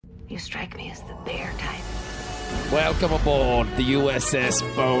You strike me as the bear type. Welcome aboard the USS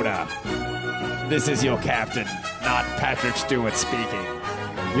Boda. This is your captain, not Patrick Stewart speaking.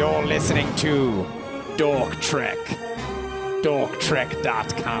 You're listening to Dork Trek.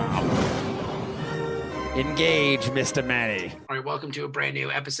 DorkTrek.com. Engage, Mr. Manny. All right, welcome to a brand new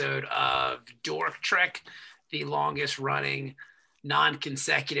episode of Dork Trek, the longest running,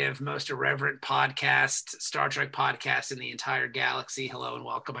 non-consecutive, most irreverent podcast, Star Trek podcast in the entire galaxy. Hello and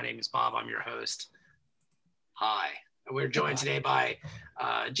welcome. My name is Bob. I'm your host. Hi. We're joined today by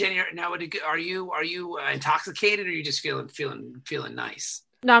Jenny. Now, are you intoxicated, or are you just feeling nice?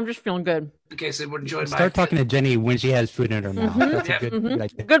 No, I'm just feeling good. Okay, so we're joined by... Start talking to Jenny when she has food in her mouth. That's a good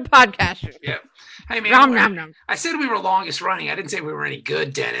idea. Good podcast. Yeah. Hey, man, nom, nom, nom. I said we were longest running. I didn't say we were any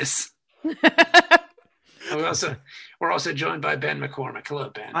good, Dennis. We're also joined by Ben McCormick. Hello,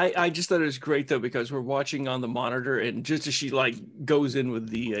 Ben. I just thought it was great, though, because we're watching on the monitor, and just as she, goes in with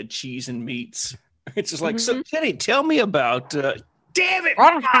the cheese and meats, it's just like, so, Jenny, tell me about... Damn it!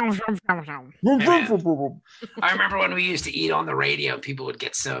 I remember when we used to eat on the radio, people would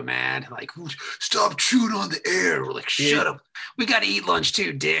get so mad, like, stop chewing on the air. We're like, shut up. We got to eat lunch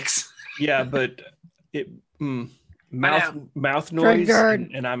too, dicks. Yeah, but mouth noise,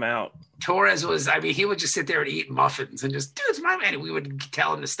 and I'm out. Torres he would just sit there and eat muffins and just, dude, it's my man. And we would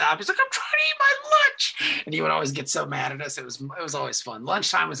tell him to stop. He's like, I'm trying to eat my lunch. And he would always get so mad at us. It was always fun.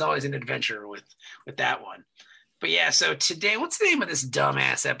 Lunchtime was always an adventure with that one. But yeah, so today, what's the name of this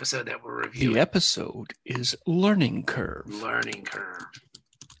dumbass episode that we're reviewing? The episode is Learning Curve. Learning Curve.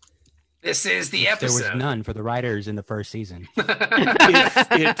 This is the episode. There was none for the writers in the first season.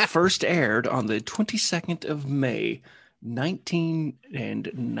 It first aired on the 22nd of May,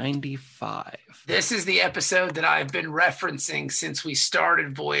 1995. This is the episode that I've been referencing since we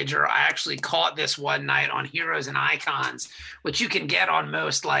started Voyager. I actually caught this one night on Heroes and Icons, which you can get on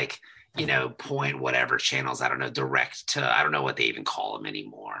most point whatever channels. I don't know, direct to, I don't know what they even call them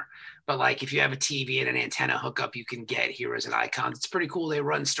anymore. But if you have a TV and an antenna hookup, you can get Heroes and Icons. It's pretty cool. They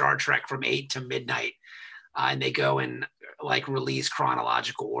run Star Trek from 8 to midnight. And they go in release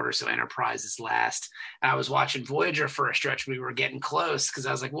chronological order. So Enterprise is last. And I was watching Voyager for a stretch. We were getting close because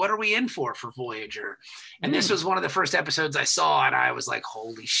I was like, what are we in for Voyager? And this was one of the first episodes I saw. And I was like,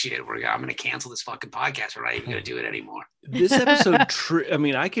 holy shit, I'm going to cancel this fucking podcast. We're not even going to do it anymore. This episode,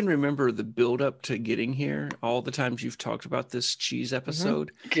 I can remember the build up to getting here. All the times you've talked about this cheese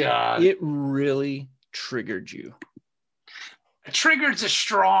episode. God. It really triggered you. Triggered's a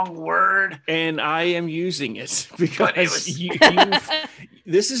strong word, and I am using it because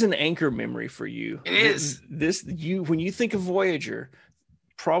this is an anchor memory for you. It is. When you think of Voyager,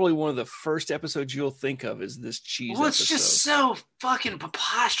 probably one of the first episodes you'll think of is this cheese episode. It's just so fucking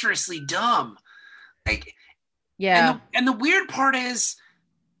preposterously dumb. Yeah. And the weird part is,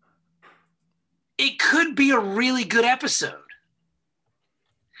 it could be a really good episode.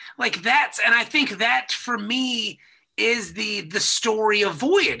 And I think that for me is the story of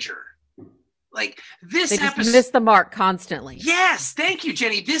Voyager. This episode, episode miss the mark constantly. Yes, thank you,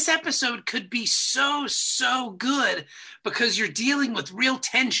 Jenny. This episode could be so good because you're dealing with real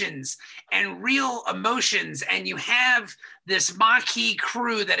tensions and real emotions, and you have this Maquis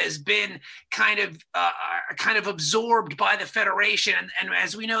crew that has been kind of absorbed by the Federation. And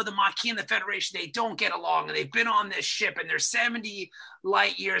as we know, the Maquis and the Federation, they don't get along, and they've been on this ship, and they're 70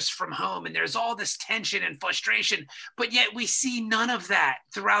 light years from home, and there's all this tension and frustration, but yet we see none of that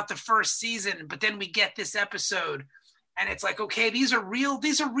throughout the first season. But then we get this episode, and it's like, okay, these are real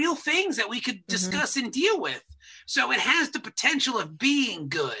things that we could discuss and deal with. So it has the potential of being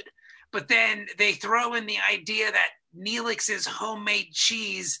good. But then they throw in the idea that Neelix's homemade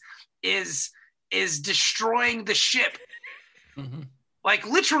cheese is destroying the ship.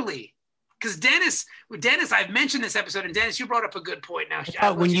 Literally. Because Dennis, I've mentioned this episode, and Dennis, you brought up a good point. Now,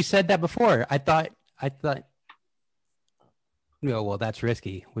 when you said that before, I thought, well, that's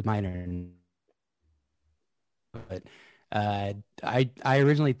risky with minor. But I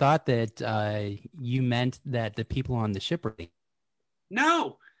originally thought that you meant that the people on the ship were.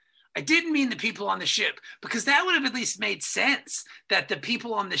 No, I didn't mean the people on the ship, because that would have at least made sense that the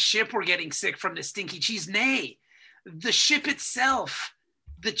people on the ship were getting sick from the stinky cheese. Nay, the ship itself.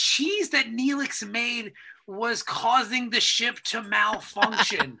 The cheese that Neelix made was causing the ship to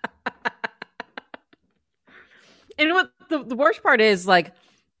malfunction. And what the worst part is,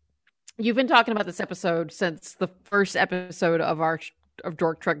 you've been talking about this episode since the first episode of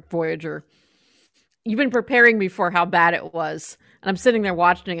Dork Trek Voyager. You've been preparing me for how bad it was. And I'm sitting there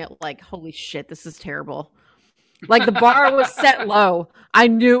watching it like, holy shit, this is terrible. The bar was set low. I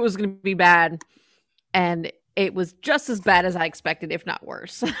knew it was going to be bad. And it was just as bad as I expected, if not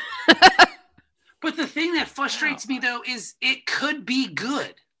worse. But the thing that frustrates me though is it could be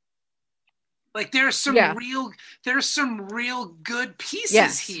good. Like there's some real good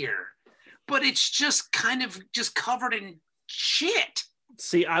pieces here, but it's just kind of just covered in shit.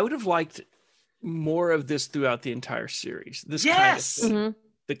 See, I would have liked more of this throughout the entire series. This kind of thing.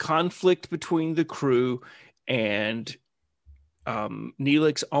 The conflict between the crew and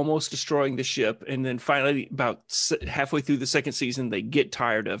Neelix almost destroying the ship, and then finally, about halfway through the second season, they get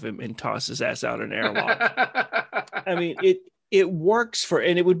tired of him and toss his ass out an airlock. I mean, it works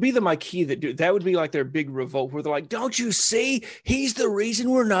and it would be the Maquis that would be like their big revolt where they're like, don't you see? He's the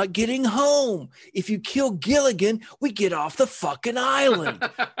reason we're not getting home. If you kill Gilligan, we get off the fucking island.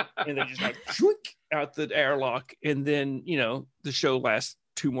 And they just like out the airlock. And then, the show lasts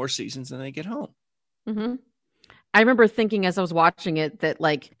 2 more seasons and they get home. Mm-hmm. I remember thinking as I was watching it that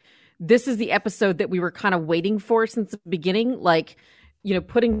like, this is the episode that we were kind of waiting for since the beginning. Like,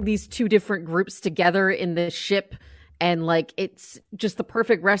 putting these 2 different groups together in the ship. And like, it's just the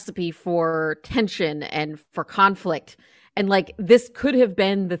perfect recipe for tension and for conflict. And like, this could have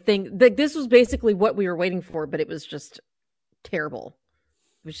been the thing. Like, this was basically what we were waiting for, but it was just terrible.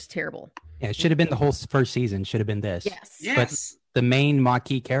 It was just terrible. Yeah, it should have been the whole first season. Should have been this. Yes. But the main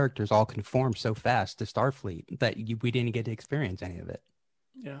Maquis characters all conformed so fast to Starfleet that we didn't get to experience any of it.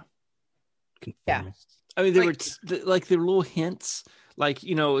 Yeah. Conformists. I mean, there were there were little hints. Like,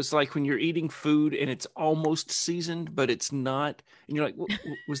 it's like when you're eating food and it's almost seasoned, but it's not. And you're like,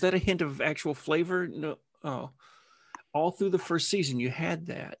 was that a hint of actual flavor? No. Oh, all through the first season, you had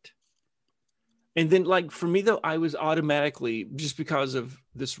that. And then, like, for me, though, I was automatically, just because of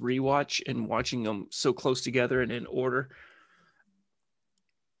this rewatch and watching them so close together and in order,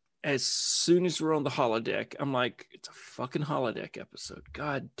 as soon as we're on the holodeck, I'm like, it's a fucking holodeck episode.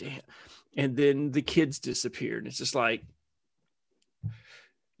 God damn. And then the kids disappeared. It's just like,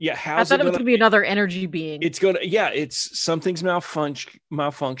 yeah, I thought it was going to be another energy being. It's something's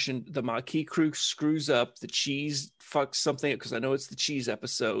malfunctioned. The Maquis crew screws up. The cheese fucks something up, because I know it's the cheese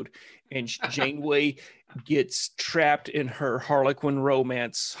episode. And Janeway gets trapped in her Harlequin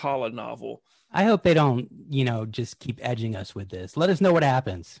romance holonovel. I hope they don't, just keep edging us with this. Let us know what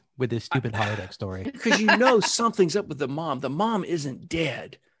happens with this stupid holodeck story. Because something's up with the mom. The mom isn't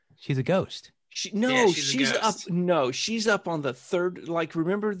dead. She's a ghost. She's up. No, she's up on the 3rd. Like,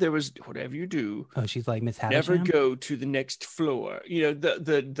 remember, there was whatever you do. Oh, she's like Miss Never Havisham? go to the next floor.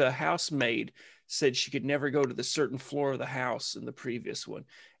 The housemaid said she could never go to the certain floor of the house in the previous one,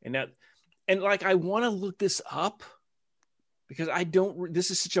 and I want to look this up because I don't. This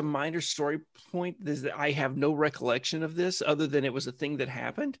is such a minor story point that I have no recollection of this other than it was a thing that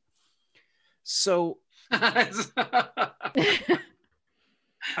happened. So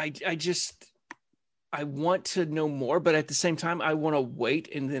I want to know more, but at the same time, I want to wait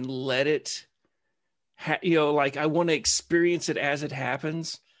and then let it, I want to experience it as it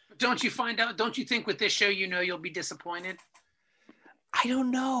happens. Don't you find out? Don't you think with this show, you'll be disappointed? I don't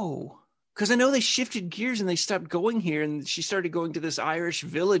know. Because I know they shifted gears and they stopped going here, and she started going to this Irish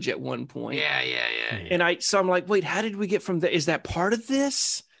village at one point. Yeah. And I'm like, wait, how did we get from that? Is that part of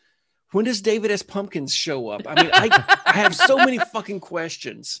this? When does David S. Pumpkins show up? I mean, I have so many fucking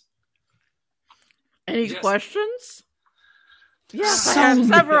questions. Any questions? Yes, So I have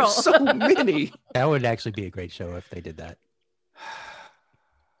several. So many. That would actually be a great show if they did that.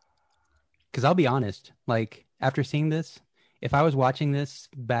 Because I'll be honest, like, after seeing this, if I was watching this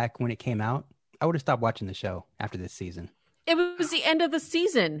back when it came out, I would have stopped watching the show after this season. It was the end of the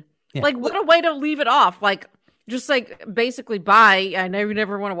season. Yeah. Like, what a way to leave it off. Like, just like, basically, bye. I know you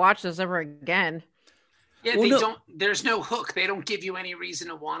never want to watch this ever again. Yeah, don't. There's no hook. They don't give you any reason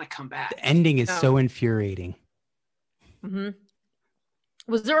to want to come back. The ending is so infuriating. Mm-hmm.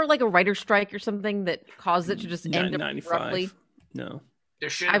 Was there like a writer's strike or something that caused it to just end abruptly? No,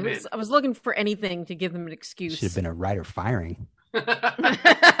 there should have been. I was looking for anything to give them an excuse. Should have been a writer firing.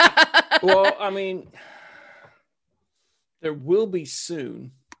 Well, I mean, there will be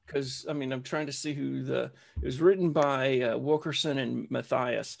soon. Because, I mean, I'm trying to see it was written by Wilkerson and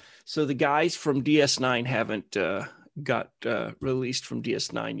Matthias. So the guys from DS9 haven't got released from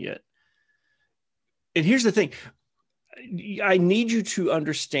DS9 yet. And here's the thing. I need you to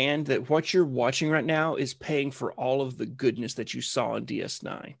understand that what you're watching right now is paying for all of the goodness that you saw in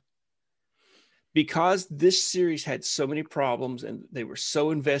DS9. Because this series had so many problems and they were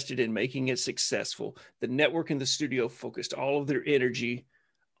so invested in making it successful, the network and the studio focused all of their energy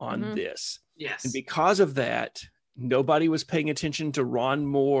on this. Yes. And because of that, nobody was paying attention to Ron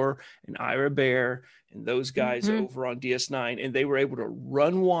Moore and Ira Bear and those guys over on DS9, and they were able to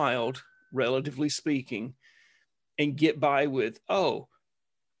run wild, relatively speaking, and get by with, oh,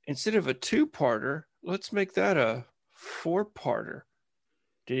 instead of a 2-parter, let's make that a 4-parter.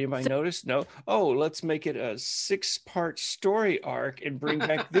 Did anybody notice? No. Oh, let's make it a 6-part story arc and bring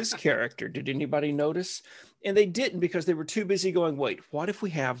back this character. Did anybody notice? And they didn't, because they were too busy going, wait, what if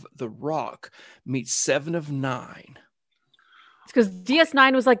we have The Rock meet 7 of 9? It's because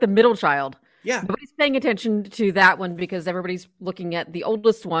DS9 was like the middle child. Yeah. Nobody's paying attention to that one because everybody's looking at the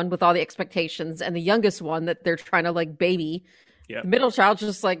oldest one with all the expectations and the youngest one that they're trying to like baby. Yeah. The middle child's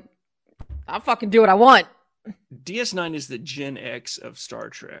just like, I'll fucking do what I want. DS9 is the Gen X of Star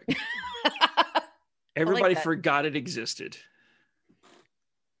Trek. Everybody forgot it existed.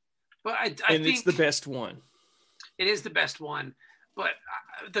 But I and think it's the best one. It is the best one. But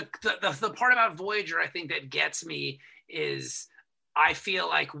the part about Voyager, I think, that gets me is I feel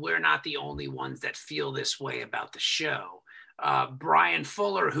like we're not the only ones that feel this way about the show. Brian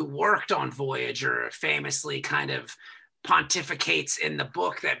Fuller, who worked on Voyager, famously kind of pontificates in the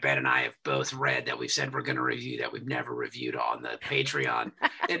book that Ben and I have both read, that we've said we're going to review, that we've never reviewed on the Patreon.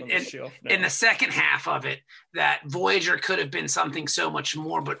 In the second half of it, that Voyager could have been something so much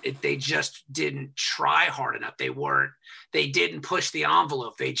more, but they just didn't try hard enough. They didn't push the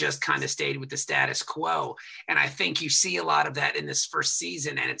envelope. They just kind of stayed with the status quo. And I think you see a lot of that in this first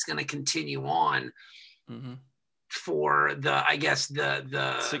season, and it's going to continue on. Mm-hmm. For the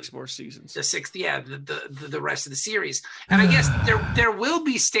 6 more seasons, the rest of the series. And I guess there will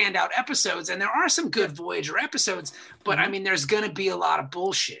be standout episodes, and there are some good Voyager episodes, but I mean, there's going to be a lot of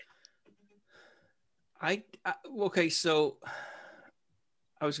bullshit. Okay, so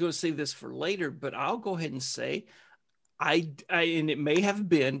I was going to save this for later, but I'll go ahead and say and it may have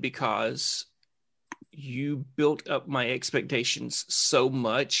been because you built up my expectations so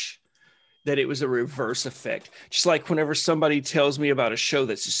much that it was a reverse effect. Just like whenever somebody tells me about a show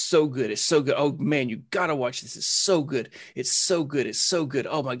that's just so good, it's so good. Oh man, you got to watch this. It's so good. It's so good. It's so good.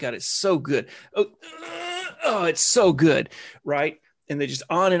 Oh my God, it's so good. Oh, it's so good. Right. And they're just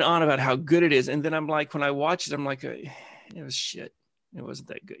on and on about how good it is. And then I'm like, when I watch it, I'm like, it was shit. It wasn't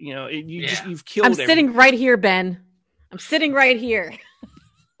that good. You know, you've killed I'm sitting right here, Ben. I'm sitting right here.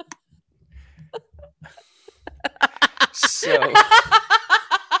 So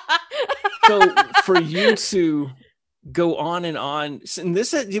for you to go on, and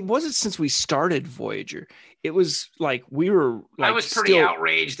this, it wasn't since we started Voyager. It was like we were like, I was pretty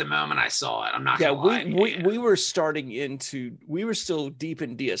outraged the moment I saw it. I'm not gonna lie. We were we were still deep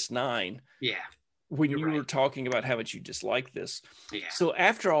in DS9. Yeah. When you were talking about how much you dislike this. Yeah. So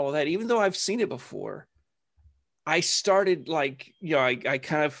after all of that, even though I've seen it before, I started like, I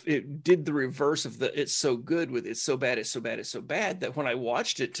kind of did the reverse of the it's so good with it's so bad, it's so bad, it's so bad, that when I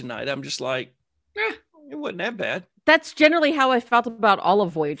watched it tonight, I'm just like, it wasn't that bad. That's generally how I felt about all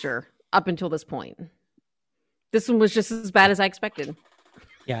of Voyager up until this point. This one was just as bad as I expected.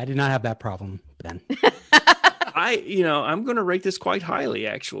 Yeah, I did not have that problem, Ben. I'm going to rate this quite highly,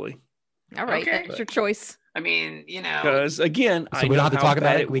 actually. All right, that's your choice. I mean, because again, so we don't have to talk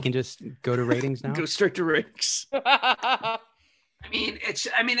about it. We can just go to ratings now. Go straight to ratings. And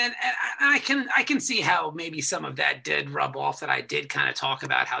I can see how maybe some of that did rub off, that I did kind of talk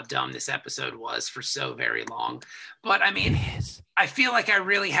about how dumb this episode was for so very long. But I mean, I feel like I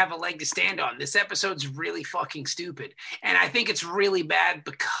really have a leg to stand on. This episode's really fucking stupid. And I think it's really bad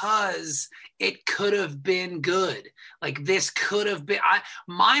because it could have been good. Like this could have been,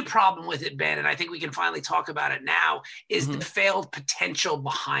 my problem with it, Ben, and I think we can finally talk about it now, is the failed potential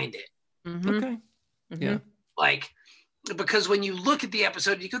behind it. Mm-hmm. Okay. Mm-hmm. Yeah. Like, because when you look at the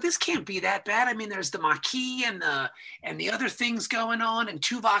episode, you go, this can't be that bad. I mean, there's the Maquis and the other things going on, and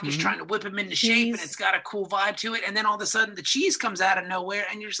Tuvok is trying to whip him into shape, and it's got a cool vibe to it. And then all of a sudden, the cheese comes out of nowhere,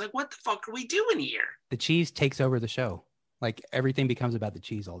 and you're just like, what the fuck are we doing here? The cheese takes over the show. Like, everything becomes about the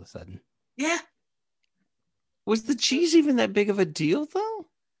cheese all of a sudden. Yeah. Was the cheese even that big of a deal, though?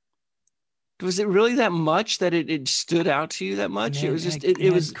 Was it really that much that it stood out to you that much? Man, it was just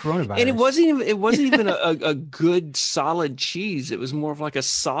it was coronavirus, and it wasn't even a good solid cheese. It was more of like a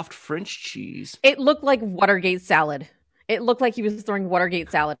soft French cheese. It looked like Watergate salad. It looked like he was throwing Watergate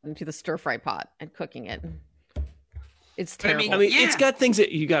salad into the stir fry pot and cooking it. It's terrible. I mean, it's got things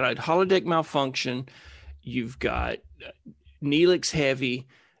that you got a holodeck malfunction. You've got Neelix heavy.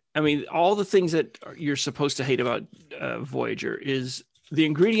 I mean, all the things that you're supposed to hate about Voyager is. The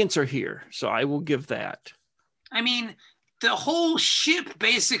ingredients are here, so I will give that. I mean, the whole ship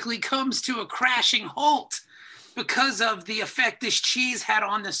basically comes to a crashing halt because of the effect this cheese had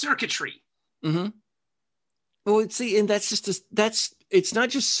on the circuitry. Mm-hmm. Well, see, and that's just it's not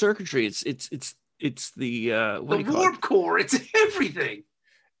just circuitry. It's the what do you call warp core. It's everything.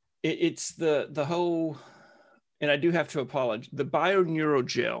 It's the whole. and I do have to apologize, the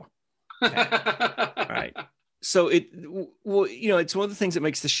bioneural right? So it's one of the things that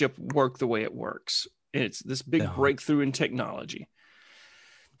makes the ship work the way it works. It's this big breakthrough in technology.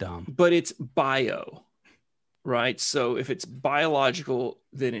 But it's bio, right? So if it's biological,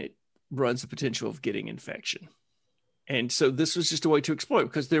 then it runs the potential of getting infection. And so this was just a way to exploit,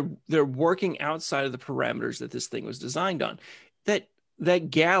 because they're working outside of the parameters that this thing was designed on.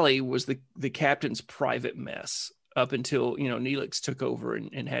 That galley was the captain's private mess up until, Neelix took over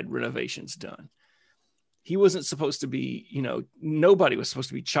and had renovations done. He wasn't supposed to be, nobody was supposed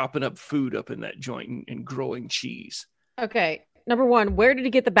to be chopping up food up in that joint and growing cheese. Okay. Number one, where did he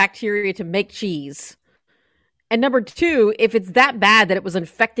get the bacteria to make cheese? And number two, if it's that bad that it was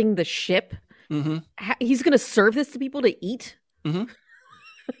infecting the ship, he's going to serve this to people to eat? Mm-hmm.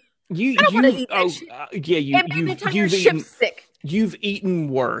 You've eaten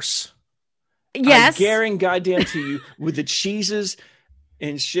worse. Yes. I guarantee to you, with the cheeses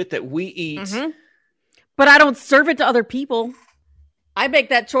and shit that we eat. But I don't serve it to other people. I make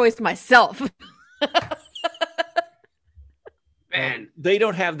that choice myself. Man, they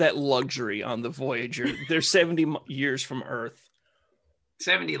don't have that luxury on the Voyager. They're 70 years from Earth.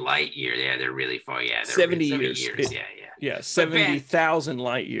 70 light years. Yeah, they're really far. Yeah, they're 70 years. Yeah, 70,000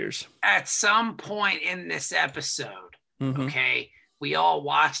 light years. At some point in this episode, okay, we all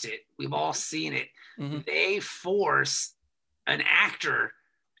watched it. We've all seen it. They force an actor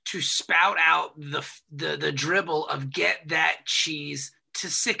to spout out the dribble of "get that cheese to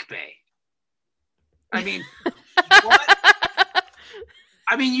sickbay." I mean, what?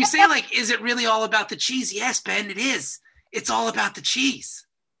 I mean, you say, like, is it really all about the cheese? Yes, Ben, it is. It's all about the cheese.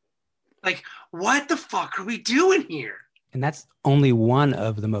 Like, what the fuck are we doing here? And that's only one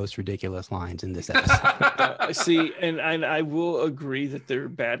of the most ridiculous lines in this episode. See, and I will agree that they're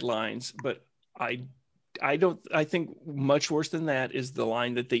bad lines, but I think much worse than that is the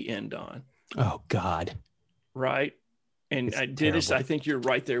line that they end on. Oh, God. Right? And It's I think you're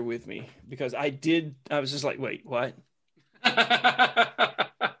right there with me, because I was just like, wait, what?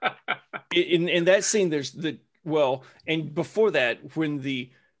 In that scene, there's and before that, when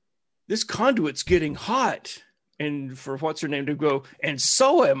this conduit's getting hot, and for what's her name to go, and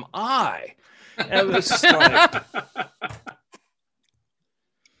so am I. And I was just like,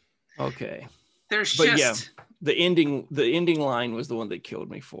 okay. The ending line was the one that killed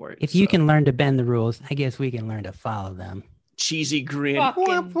me for it. If you can learn to bend the rules, I guess we can learn to follow them. Cheesy grin. Wop.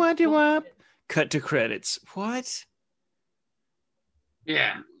 Cut to credits. What?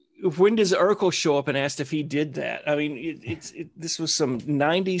 Yeah. When does Urkel show up and asked if he did that? I mean, this was some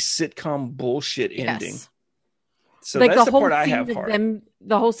 90s sitcom bullshit ending. So like that's the part I have hard.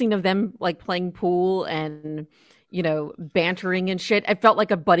 The whole scene of them like playing pool and bantering and shit. It felt like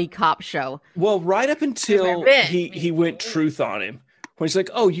a buddy cop show. Well, right up until he went truth on him. When he's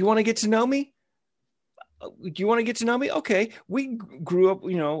like, "Oh, you want to get to know me? Do you want to get to know me? Okay. We grew up,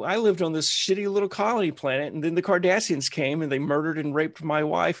 I lived on this shitty little colony planet, and then the Cardassians came and they murdered and raped my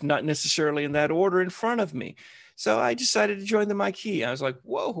wife, not necessarily in that order, in front of me. So I decided to join the Maquis." I was like,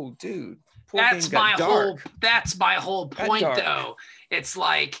 whoa, dude. That's my whole point, though. It's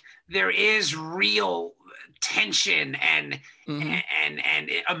like there is real tension and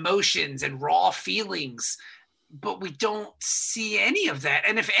emotions and raw feelings, but we don't see any of that.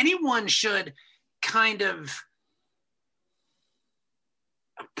 And if anyone should kind of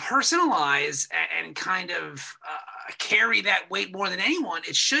personalize and kind of carry that weight more than anyone,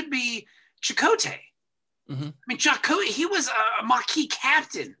 it should be Chakotay. I mean, Chakotay, he was a Maquis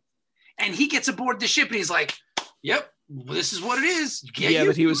captain, and he gets aboard the ship and he's like, "Yep, this is what it is."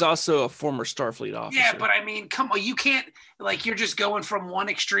 But he was also a former Starfleet officer. Yeah, but I mean, come on, you can't, like, you're just going from one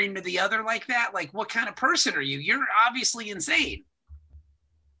extreme to the other like that. Like, what kind of person are you? You're obviously insane.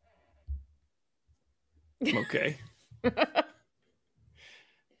 Okay. I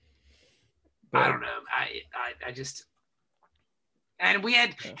don't know. I just, and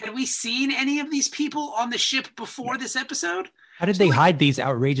had we seen any of these people on the ship before this episode? How did they hide these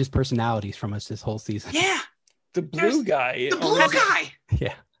outrageous personalities from us this whole season? Yeah. The blue guy. The blue guy.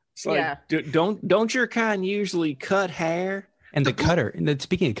 Yeah. It's like, don't your kind usually cut hair? And the cutter. And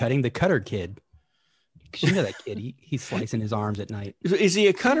speaking of cutting, the cutter kid. Because you know that kid, he's slicing his arms at night. Is he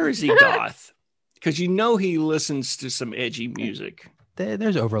a cutter or is he goth? Because he listens to some edgy music.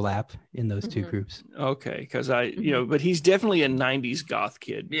 There's overlap in those two groups. Okay, because but he's definitely a 90s goth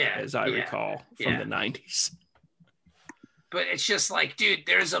kid, as I recall, from the 90s. But it's just like, dude,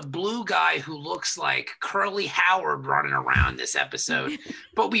 there's a blue guy who looks like Curly Howard running around this episode,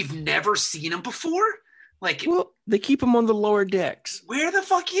 but we've never seen him before. Like, well, they keep him on the lower decks. Where the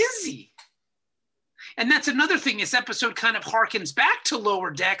fuck is he? And that's another thing. This episode kind of harkens back to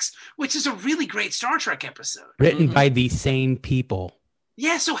Lower Decks, which is a really great Star Trek episode. Written by the same people.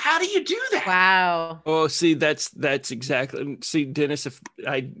 Yeah, so how do you do that? Wow. Oh, see, that's exactly. See, Dennis, if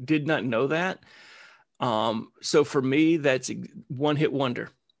I did not know that, so for me, that's one hit wonder.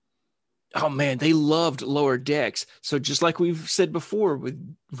 Oh man, they loved Lower Decks. So just like we've said before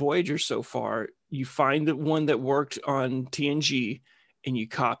with Voyager so far, you find the one that worked on TNG and you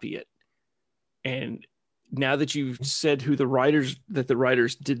copy it. And now that you've said who the writers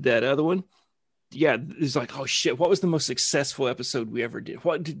did that other one, yeah, it's like, oh shit, what was the most successful episode we ever did?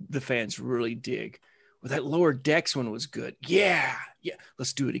 What did the fans really dig? Well, that Lower Decks one was good. Yeah,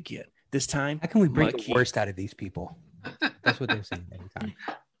 let's do it again. This time, how can we bring the worst out of these people? That's what they're saying every time.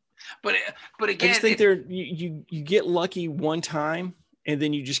 But again, I just think you get lucky one time, and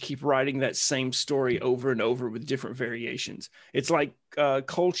then you just keep writing that same story over and over with different variations. It's like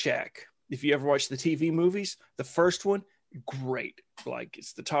Kolchak. If you ever watch the TV movies, the first one, great. Like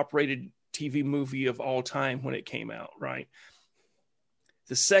it's the top rated TV movie of all time when it came out, right?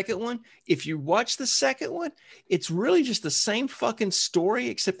 The second one, if you watch the second one, it's really just the same fucking story,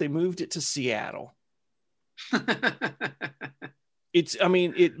 except they moved it to Seattle.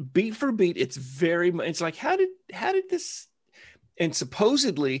 It beat for beat. It's like, how did this? And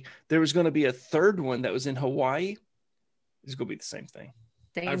supposedly there was going to be a third one that was in Hawaii. It's going to be the same thing.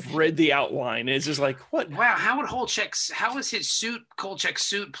 I've read the outline. It's just like, what? Wow. How would his Kolchak's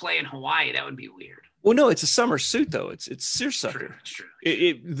suit play in Hawaii? That would be weird. Well, no, it's a summer suit though. It's seersucker. That's true.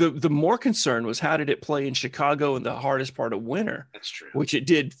 The more concern was how did it play in Chicago in the hardest part of winter? That's true. Which it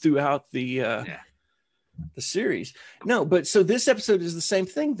did throughout the series. No, but so this episode is the same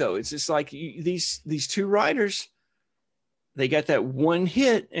thing though. It's just like these two writers, they got that one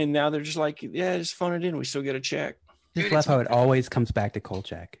hit, and now they're just like, yeah, just phone it in. We still get a check. Just love how it always comes back to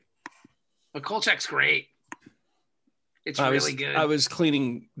Kolchak. But Kolchak's great. It's really good. I was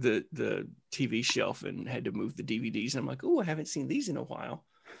cleaning the TV shelf and had to move the DVDs, and I'm like, oh, I haven't seen these in a while.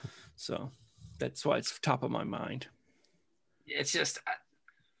 So that's why it's top of my mind. It's just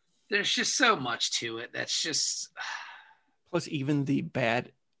there's just so much to it. That's just plus even the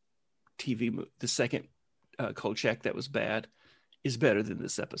bad TV, the second Kolchak that was bad is better than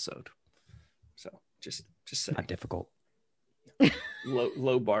this episode. So just saying. Not difficult.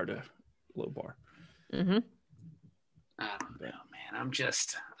 low bar. Mm-hmm. I don't know, man.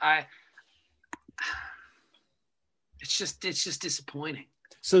 It's just disappointing.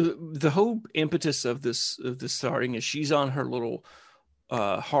 So the whole impetus of this starting is she's on her little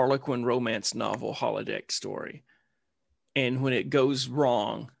Harlequin romance novel holodeck story, and when it goes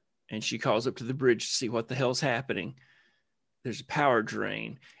wrong and she calls up to the bridge to see what the hell's happening, there's a power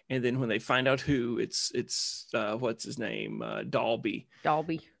drain, and then when they find out who, it's what's his name, Dalby.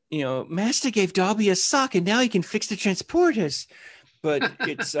 You know, Master gave Dalby a sock, and now he can fix the transporters. But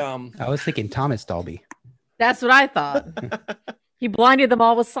it's I was thinking Thomas Dalby. That's what I thought. He blinded them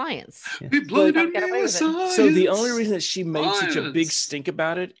all with science. He blinded me with science. So the only reason that she made such a big stink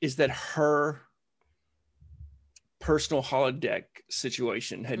about it is that her personal holodeck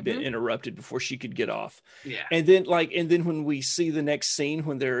situation had been interrupted before she could get off. Yeah. And then when we see the next scene,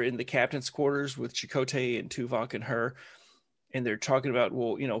 when they're in the captain's quarters with Chakotay and Tuvok and her, and they're talking about,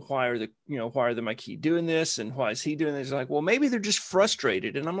 well, why are the Maquis doing this, and why is he doing this? Like, well, maybe they're just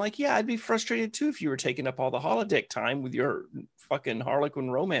frustrated. And I'm like, yeah, I'd be frustrated too if you were taking up all the holodeck time with your fucking Harlequin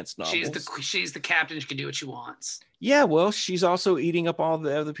romance novels. She's the captain. She can do what she wants. Yeah, well, she's also eating up all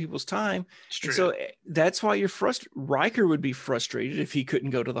the other people's time. It's true. So that's why you're frustrated. Riker would be frustrated if he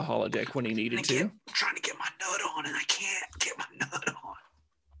couldn't go to the holodeck when he needed to. I'm trying to get my nut on, and I can't get my nut on.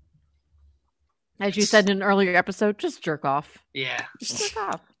 As you said in an earlier episode, just jerk off. Yeah. Just jerk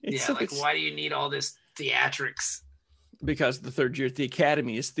off. Why do you need all this theatrics? Because the third year at the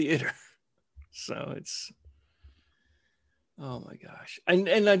academy is theater. So it's, oh my gosh.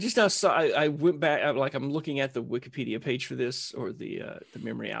 And I just now saw, I went back, I'm looking at the Wikipedia page for this, or the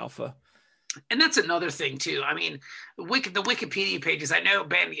Memory Alpha. And that's another thing too. I mean, the Wikipedia pages, I know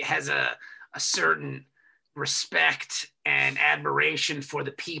Ben has a certain respect and admiration for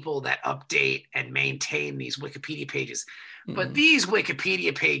the people that update and maintain these Wikipedia pages. But these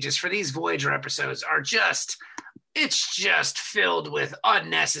Wikipedia pages for these Voyager episodes are just filled with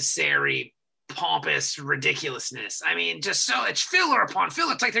unnecessary, pompous ridiculousness. I mean, just so it's filler upon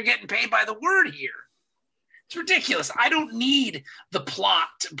filler. It's like they're getting paid by the word here. It's ridiculous. I don't need the plot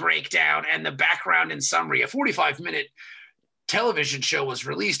breakdown and the background and summary. A 45-minute television show was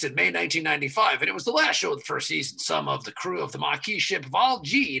released in May 1995, and it was the last show of the first season. Some of the crew of the Maquis ship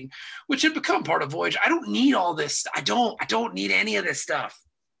Valjean, which had become part of Voyager. I don't need all this. I don't need any of this stuff.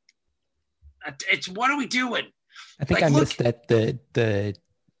 It's what are we doing? I think I missed that the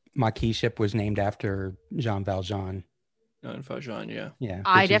Maquis ship was named after Jean Valjean. Jean Valjean, yeah. Yeah.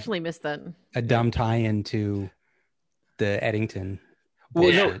 I definitely missed that. A dumb tie-in to the Eddington.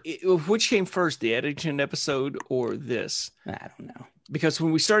 Well, no, which came first, the Eddington episode or this? I don't know. Because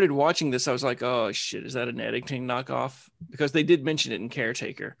when we started watching this, I was like, oh, shit, is that an Eddington knockoff? Because they did mention it in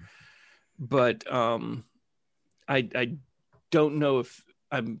Caretaker. But I don't know if...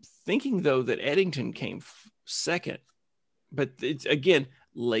 I'm thinking, though, that Eddington came second. But it's, again,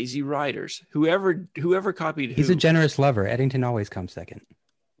 lazy writers. Whoever copied He's a generous lover. Eddington always comes second.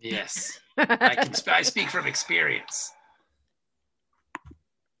 Yes. I speak from experience.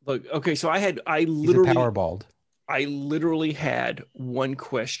 Look, okay, so I He's a powerballed. I literally had one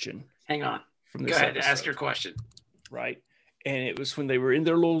question. Hang on. From this Go ahead, episode, ask your question. right? And it was when they were in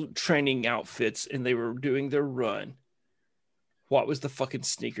their little training outfits and they were doing their run. What was the fucking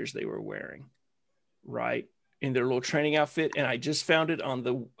sneakers they were wearing? Right? In their little training outfit. And I just found it on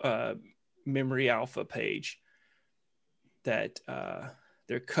the Memory Alpha page that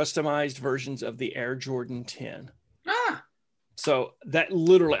they're customized versions of the Air Jordan 10. Ah. So that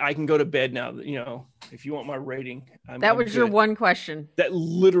literally, I can go to bed now. You know, if you want my rating, that was your one question. That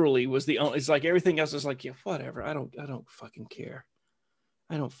literally was the only. It's like everything else is like, yeah, whatever. I don't fucking care.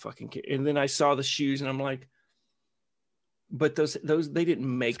 I don't fucking care. And then I saw the shoes, and I'm like, but those they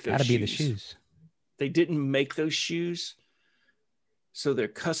didn't make those. Got to be the shoes. They didn't make those shoes, so they're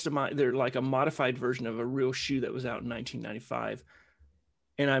customized. They're like a modified version of a real shoe that was out in 1995.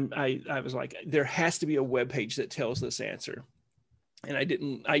 And I was like, there has to be a webpage that tells this answer. And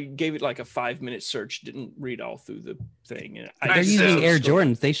I gave it like a 5-minute search, didn't read all through the thing. And they're using Air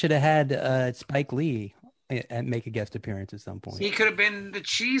Jordans. They should have had Spike Lee make a guest appearance at some point. He could have been the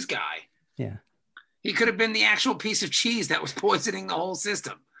cheese guy. Yeah. He could have been the actual piece of cheese that was poisoning the whole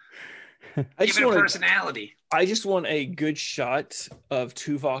system. Give it a personality. I just want a good shot of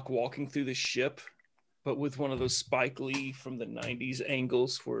Tuvok walking through the ship, but with one of those Spike Lee from the 90s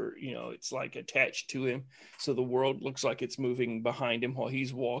angles where, you know, it's like attached to him. So the world looks like it's moving behind him while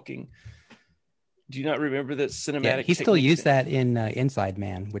he's walking. Do you not remember that cinematic? Yeah, he still used that in Inside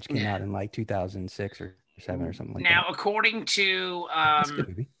Man, which came out in like 2006 or 7 or something like that. Now, according to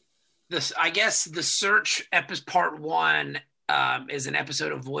this, I guess the Search part 1 is an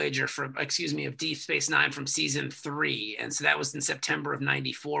episode of Voyager of Deep Space Nine from season 3. And so that was in September of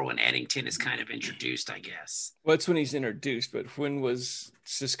 94 when Eddington is kind of introduced, I guess. Well, that's when he's introduced, but when was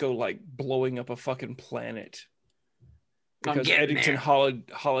Cisco like blowing up a fucking planet? Because Eddington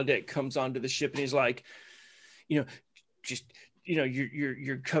Holodeck comes onto the ship and he's like, you know, just, you know,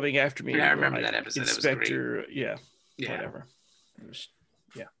 you're coming after me. Yeah, I remember that episode. Inspector, it was great. Whatever. It was,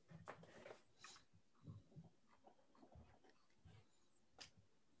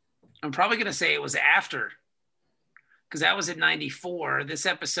 I'm probably going to say it was after, because that was in 94. This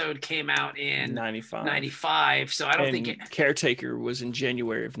episode came out in 95. So I don't think Caretaker was in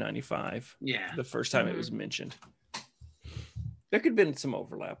January of 95. Yeah. The first time it was mentioned. There could have been some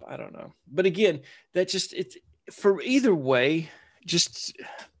overlap. I don't know. But again, it's for either way, just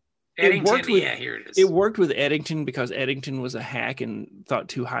Eddington, here it is. It worked with Eddington because Eddington was a hack and thought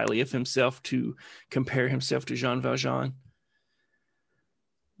too highly of himself to compare himself to Jean Valjean.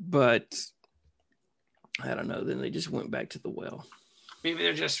 But I don't know. Then they just went back to the well. Maybe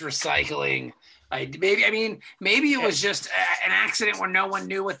they're just recycling. Maybe it was just an accident where no one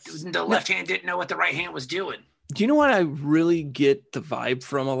knew what the left hand didn't know what the right hand was doing. Do you know what I really get the vibe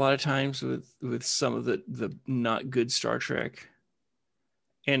from a lot of times with some of the not good Star Trek?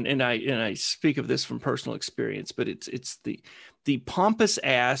 And I speak of this from personal experience, but it's the pompous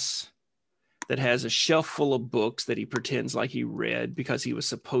ass that has a shelf full of books that he pretends like he read because he was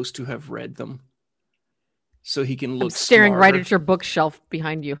supposed to have read them. So he can look staring smarter. Right at your bookshelf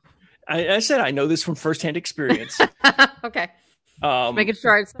behind you. I said I know this from firsthand experience. Okay. Making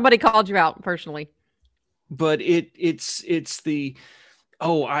sure somebody called you out personally. But it's the,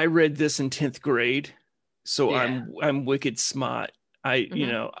 I read this in 10th grade, so I'm wicked smart. You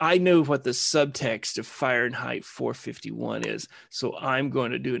know, I know what the subtext of Fahrenheit 451 is, so I'm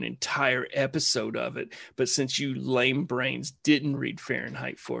going to do an entire episode of it. But since you lame brains didn't read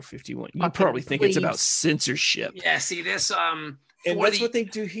Fahrenheit 451, you probably think it's about censorship. Yeah, see this. And that's what they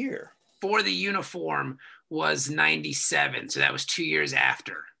do here. For the uniform was 97, so that was 2 years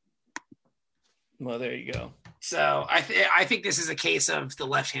after. Well, there you go. So I think this is a case of the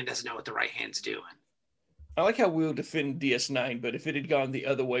left hand doesn't know what the right hand's doing. I like how we'll defend DS9, but if it had gone the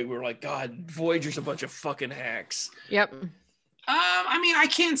other way, we're like, God, Voyager's a bunch of fucking hacks. Yep. I mean, I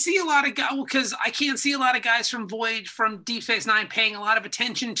can't see a lot of guys because I can't see a lot of guys from Deep Space Nine paying a lot of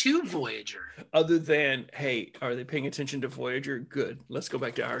attention to Voyager. Other than, hey, are they paying attention to Voyager? Good. Let's go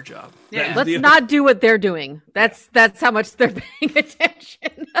back to our job. Yeah. Let's not do what they're doing. That's how much they're paying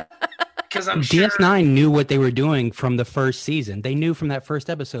attention. Because I'm sure DS9 knew what they were doing from the first season. They knew from that first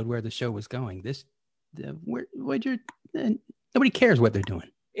episode where the show was going. Voyager, nobody cares what they're doing.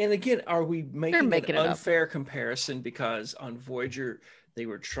 And again, are we making an up. unfair comparison because on Voyager they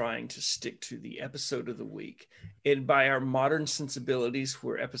were trying to stick to the episode of the week, and by our modern sensibilities,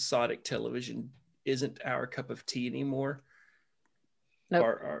 where episodic television isn't our cup of tea anymore?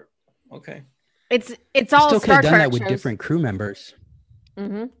 Nope. Okay. It's all still could have done Trek that with shows. different crew members.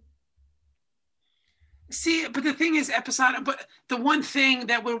 Mm-hmm. See, but the thing is, but the one thing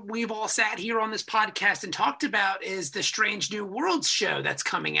that we've all sat here on this podcast and talked about is the Strange New Worlds show that's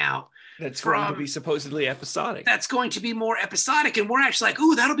coming out. That's going to be supposedly episodic. That's going to be more episodic, and we're actually like,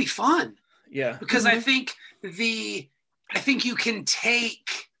 ooh, that'll be fun. Yeah. Because I think you can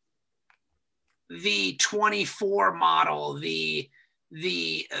take the 24 model, the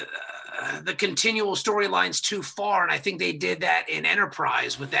continual storylines too far, and I think they did that in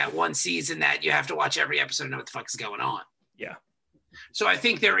Enterprise with that one season that you have to watch every episode and know what the fuck is going on. Yeah. So I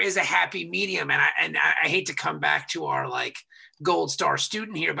think there is a happy medium, and I hate to come back to our like gold star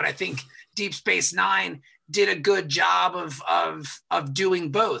student here, but I think Deep Space Nine did a good job of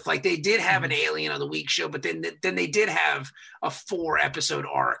doing both. Like they did have an Alien of the Week show, but then they did have a 4-episode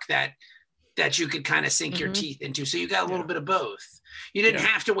arc that you could kind of sink your teeth into. So you got a little bit of both. You didn't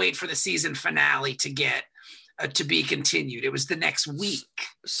have to wait for the season finale to get to be continued. It was the next week.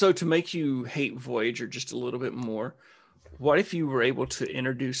 So to make you hate Voyager just a little bit more, what if you were able to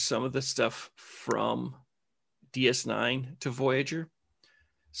introduce some of the stuff from DS9 to Voyager?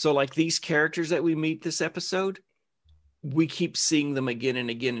 So like these characters that we meet this episode, we keep seeing them again and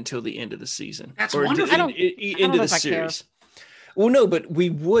again until the end of the season. That's or wonderful. End of the series. Well, no, but we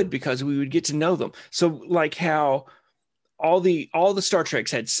would, because we would get to know them. So like how all the Star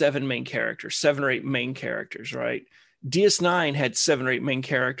Treks had 7 or 8 main characters, right? DS9 had 7 or 8 main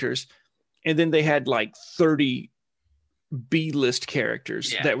characters, and then they had like 30 B-list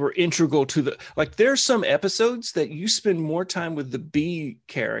characters that were integral to the, like there's some episodes that you spend more time with the B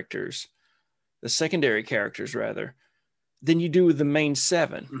characters, the secondary characters rather, than you do with the main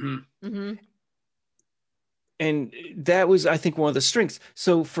 7. Mm-hmm. Mm-hmm. And that was, I think, one of the strengths.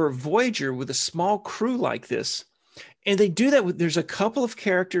 So for Voyager, with a small crew like this, and they do that there's a couple of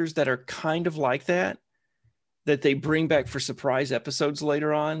characters that are kind of like that they bring back for surprise episodes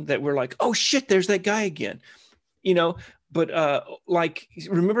later on that we're like, oh shit, there's that guy again, you know. But like,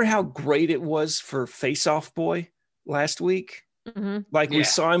 remember how great it was for Face Off Boy last week? Mm-hmm. Like we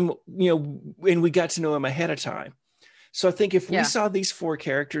saw him, you know, and we got to know him ahead of time. So I think if we saw these 4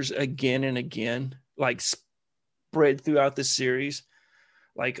 characters again and again, like spread throughout the series,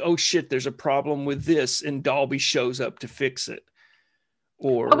 like, oh shit, there's a problem with this, and Dalby shows up to fix it.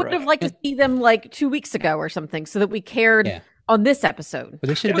 Or I would have liked to see them like 2 weeks ago or something, so that we cared on this episode. But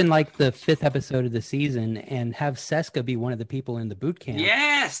this should have been like the 5th episode of the season, and have Seska be one of the people in the boot camp.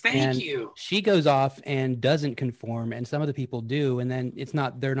 Yes, thank you. She goes off and doesn't conform, and some of the people do, and then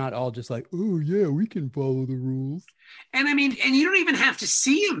they're not all just like, oh yeah, we can follow the rules. And I mean, and you don't even have to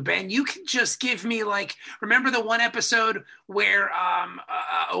see him, Ben. You can just give me like, remember the one episode where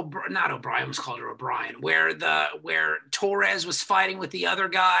not O'Brien, I almost called her O'Brien, where Torres was fighting with the other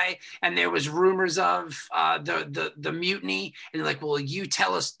guy, and there was rumors of the mutiny, and they're like, well, you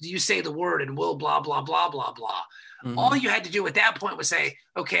tell us, you say the word, and we'll blah blah blah blah blah. Mm-hmm. All you had to do at that point was say,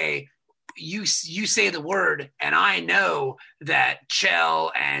 okay, you say the word, and I know that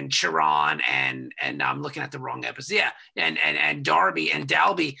Chell and Chiron and I'm looking at the wrong episode. Yeah, and Darby and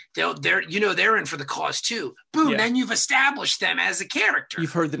Dalby, they're in for the cause too. Boom, then you've established them as a character.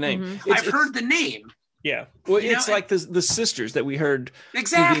 You've heard the name. Mm-hmm. I've heard the name. Yeah. Well, it's like the sisters that we heard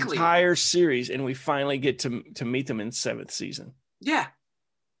exactly the entire series, and we finally get to meet them in 7th season. Yeah.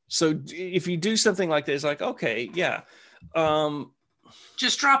 So if you do something like this, like, okay, yeah.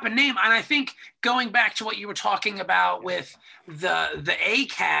 Just drop a name. And I think going back to what you were talking about with the A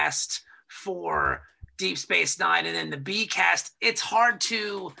cast for Deep Space Nine and then the B cast, it's hard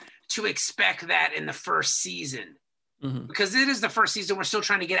to expect that in the first season. Mm-hmm. Because it is the first season. We're still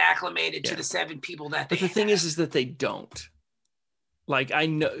trying to get acclimated to the 7 people that they But the thing is that they don't. Like, I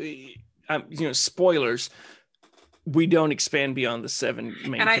know, spoilers, we don't expand beyond the 7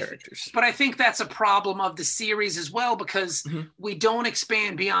 main characters. But I think that's a problem of the series as well, because we don't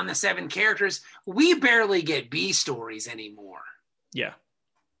expand beyond the 7 characters. We barely get B stories anymore. Yeah.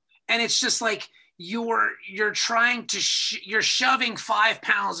 And it's just like, you're trying to you're shoving 5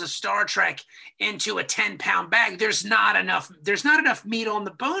 pounds of Star Trek into a 10-pound bag. There's not enough meat on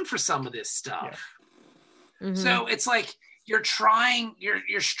the bone for some of this stuff. Yeah. Mm-hmm. So it's like you're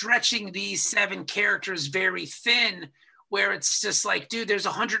stretching these 7 characters very thin, where it's just like, dude, there's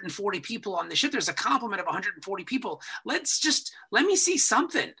 140 people on the ship. There's a complement of 140 people. Let me see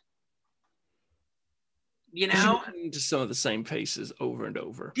something. You know, into some of the same faces over and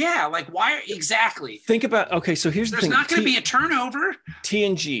over. Yeah, like why exactly? Think about so here's the thing. There's not going to be a turnover.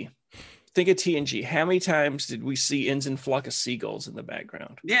 TNG. Think of TNG. How many times did we see Ensign Flock of Seagulls in the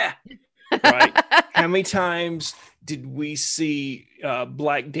background? Yeah. Right. How many times did we see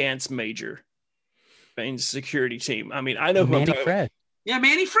Black Dance Major in security team? I mean, I know who I'm talking about. Yeah,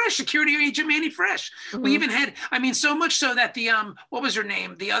 Manny Fresh, security agent Manny Fresh. Mm-hmm. We even had, so much so that the what was her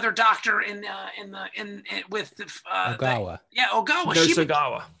name? The other doctor with Ogawa. Ogawa.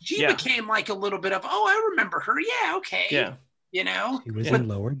 Ogawa. She became like a little bit of, I remember her. Yeah, okay. Yeah. You know, she was in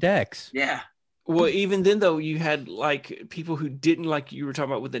Lower Decks. Yeah. Well, even then though, you had like people who didn't, like you were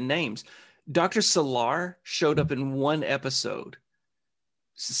talking about with the names. Dr. Solar showed up in one episode.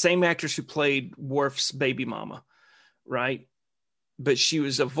 It's the same actress who played Worf's baby mama, right? But she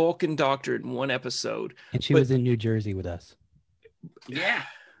was a Vulcan doctor in one episode. And she was in New Jersey with us. Yeah.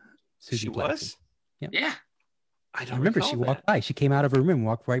 Susie she was? Yep. Yeah. I remember she walked by. She came out of her room and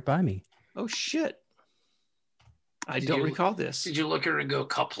walked right by me. Oh, shit. I don't recall this. Did you look at her and go,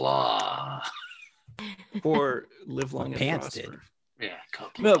 Kapla? Or Live Long and Pants Prosper? Did. Yeah,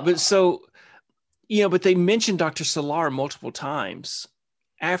 Kapla. No, but but they mentioned Dr. Solar multiple times.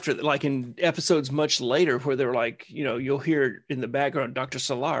 After, like in episodes much later, where they're like, you'll hear in the background, Dr.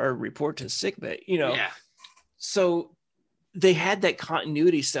 Solar report to sickbay, Yeah. So they had that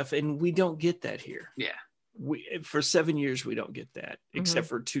continuity stuff, and we don't get that here. Yeah. For 7 years, we don't get that, except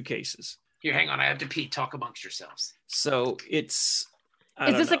for 2 cases. Here, hang on. I have to pee. Talk amongst yourselves. So it's...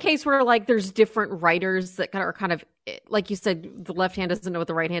 Is this a case where like there's different writers that are kind of, like you said, the left hand doesn't know what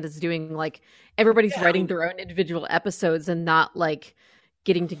the right hand is doing? Like everybody's writing their own individual episodes and not like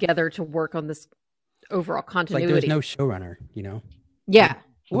getting together to work on this overall continuity. Like there's no showrunner, Yeah.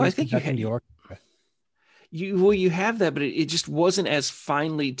 Well, I think you had the orchestra. You have that, but it just wasn't as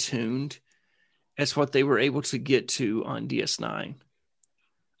finely tuned as what they were able to get to on DS9.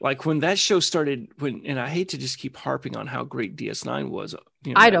 Like when that show started, and I hate to just keep harping on how great DS9 was.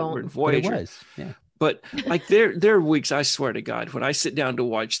 I don't. Voyager. But it was, yeah. But like there are weeks, I swear to God, when I sit down to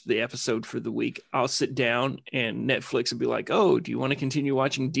watch the episode for the week, I'll sit down and Netflix will be like, "Oh, do you want to continue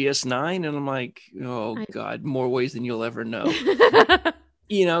watching DS9?" And I'm like, "Oh God, more ways than you'll ever know." But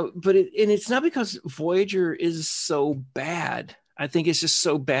it's not because Voyager is so bad. I think it's just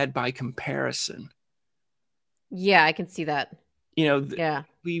so bad by comparison. Yeah, I can see that.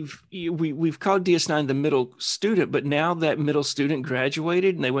 We've called DS9 the middle student, but now that middle student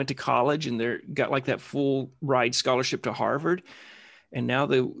graduated and they went to college and they're got like that full ride scholarship to Harvard. And now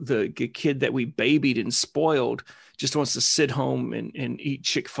the kid that we babied and spoiled just wants to sit home and eat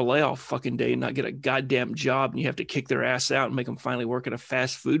Chick-fil-A all fucking day and not get a goddamn job. And you have to kick their ass out and make them finally work at a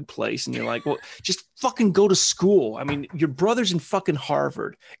fast food place. And you're like, well, just fucking go to school. I mean, your brother's in fucking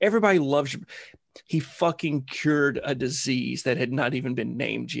Harvard. Everybody loves you. He fucking cured a disease that had not even been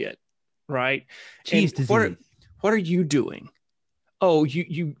named yet, right? Cheese disease. What are you doing? Oh,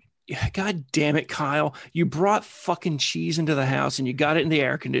 you God damn it, Kyle. You brought fucking cheese into the house and you got it in the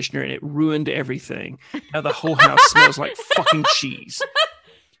air conditioner and it ruined everything. Now the whole house smells like fucking cheese.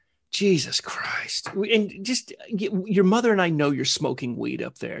 Jesus Christ. And just your mother and I know you're smoking weed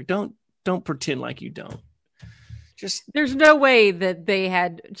up there. Don't pretend like you don't. There's no way that they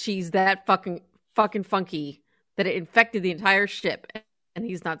had cheese that fucking funky that it infected the entire ship, and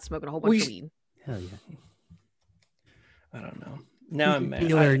he's not smoking a whole bunch of weed. Hell yeah. I don't know. Now I'm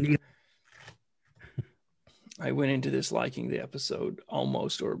mad. I went into this liking the episode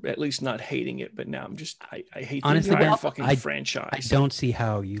almost, or at least not hating it, but now I'm just I hate the entire fucking franchise. I don't see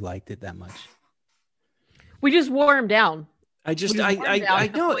how you liked it that much. We just wore him down. I just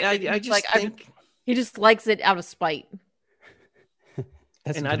think he just likes it out of spite.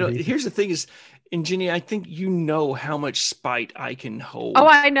 And I don't. Here's the thing: is, and Jenny, I think you know how much spite I can hold. Oh,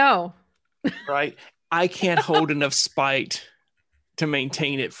 I know. Right? I can't hold enough spite to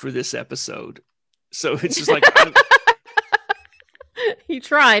maintain it for this episode. So it's just like he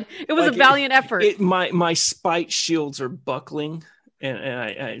tried. It was a valiant effort. My spite shields are buckling, and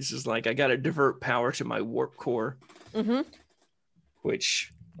it's just like I got to divert power to my warp core, mm-hmm.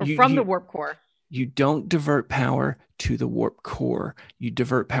 which the warp core. You don't divert power to the warp core. You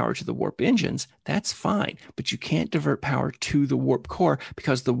divert power to the warp engines. That's fine. But you can't divert power to the warp core,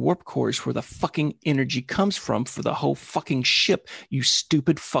 because the warp core is where the fucking energy comes from for the whole fucking ship, you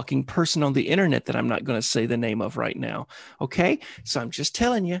stupid fucking person on the internet that I'm not going to say the name of right now. Okay? So I'm just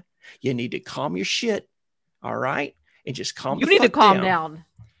telling you, you need to calm your shit. All right? And just calm You the need to fuck calm down. down.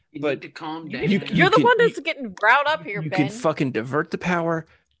 You But need to calm down. You're the one that's getting riled up here, You Ben. can fucking divert the power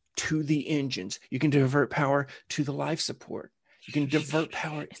to the engines. You can divert power to the life support. You can divert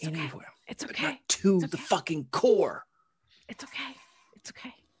power It's okay. anywhere. It's But okay. not to It's the okay. fucking core. It's okay. It's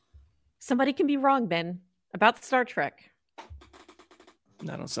okay. Somebody can be wrong, Ben, about Star Trek.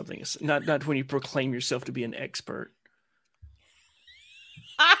 Not on something. Not when you proclaim yourself to be an expert.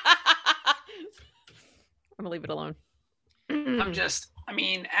 I'm gonna leave it alone. I'm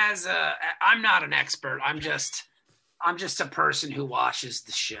not an expert. I'm just a person who watches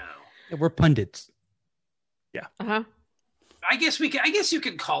the show. We're pundits. Uh-huh. I guess you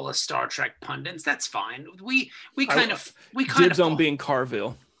could call us Star Trek pundits. That's fine. We kind of Dibs on being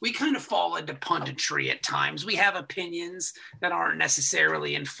Carville. we kind of fall into punditry at times. We have opinions that aren't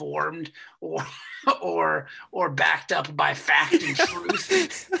necessarily informed or backed up by fact and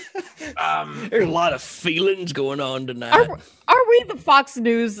truth. There's a lot of feelings going on tonight. Are we the Fox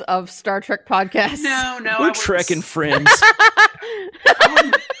News of Star Trek podcast? No, We're trekking friends.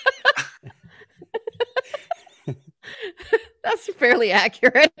 That's fairly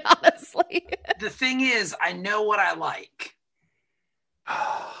accurate, honestly. The thing is, I know what I like.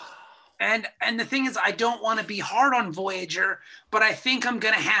 And the thing is, I don't want to be hard on Voyager, but I think I'm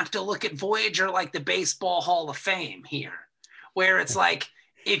going to have to look at Voyager like the Baseball Hall of Fame here, where it's like,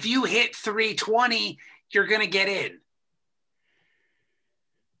 if you hit 320, you're going to get in.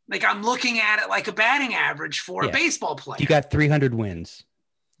 Like, I'm looking at it like a batting average for a baseball player. You got 300 wins.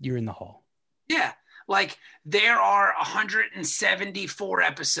 You're in the hall. Yeah. Like, there are 174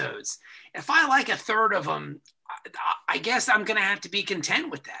 episodes. If I like a third of them, I guess I'm going to have to be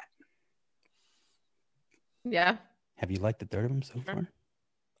content with that. Yeah. Have you liked the third of them so far?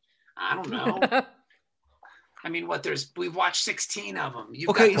 I don't know. I mean, we've watched 16 of them.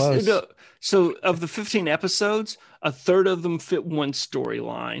 Okay, so of the 15 episodes, a third of them fit one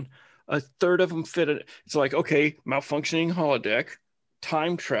storyline. A third of them fit it's like, okay, malfunctioning holodeck,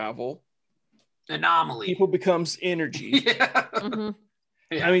 time travel, anomaly. People becomes energy. Yeah. Mm-hmm.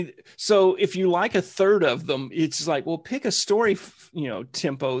 Yeah. I mean, so if you like a third of them, it's like, well, pick a story,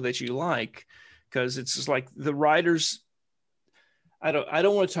 tempo that you like, because it's just like the writers. I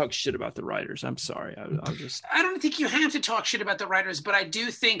don't want to talk shit about the writers. I'm sorry. I don't think you have to talk shit about the writers, but I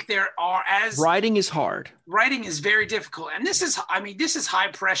do think writing is hard. Writing is very difficult. And this is high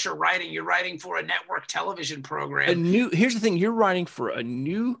pressure writing. You're writing for a network television program. Here's the thing. You're writing for a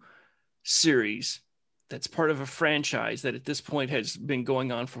new series that's part of a franchise that at this point has been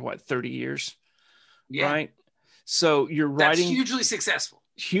going on for 30 years. Yeah. Right. So you're writing hugely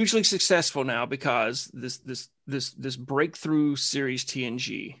successful now because this breakthrough series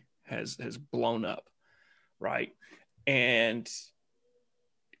TNG has blown up. Right. And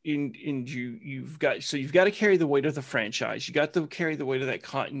you've got to carry the weight of the franchise. You got to carry the weight of that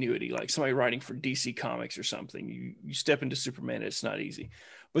continuity, like somebody writing for DC Comics or something. You step into Superman, it's not easy.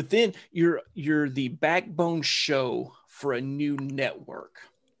 But then you're the backbone show for a new network.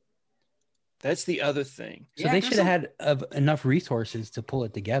 That's the other thing. So they should have had enough resources to pull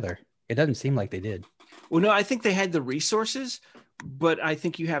it together. It doesn't seem like they did. Well, no, I think they had the resources, but I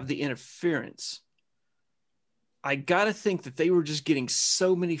think you have the interference. I got to think that they were just getting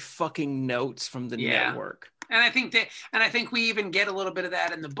so many fucking notes from the network. And I think we even get a little bit of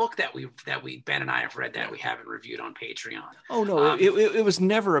that in the book that Ben and I have read that we haven't reviewed on Patreon. Oh no, it was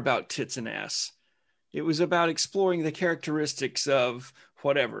never about tits and ass. It was about exploring the characteristics of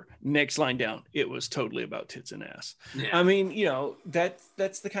whatever. Next line down, it was totally about tits and ass. Yeah. I mean,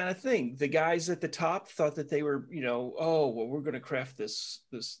 that's the kind of thing. The guys at the top thought that they were, we're going to craft this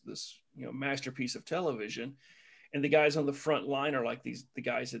masterpiece of television, and the guys on the front line are like the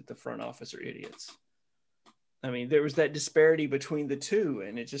guys at the front office are idiots. I mean, there was that disparity between the two,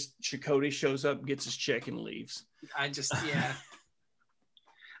 and it just Chakotay shows up, gets his check, and leaves. I just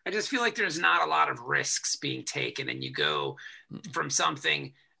feel like there's not a lot of risks being taken, and you go from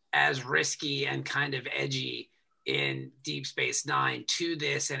something as risky and kind of edgy in Deep Space Nine to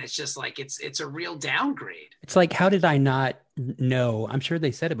this, and it's just like it's a real downgrade. It's like, how did I not know? I'm sure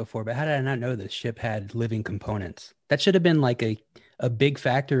they said it before, but how did I not know the ship had living components? That should have been like a big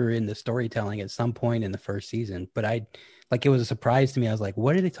factor in the storytelling at some point in the first season. But it was a surprise to me. I was like,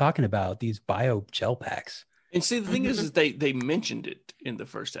 what are they talking about? These bio gel packs. And see, the thing is they mentioned it in the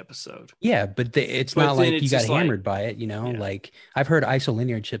first episode. Yeah, but it's not like you got hammered by it, Yeah. Like I've heard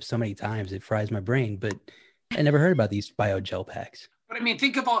isolinear chips so many times it fries my brain, but I never heard about these biogel packs. But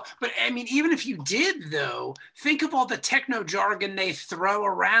I mean, even if you did, though, think of all the techno jargon they throw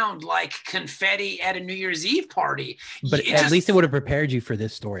around like confetti at a New Year's Eve party. But at least it would have prepared you for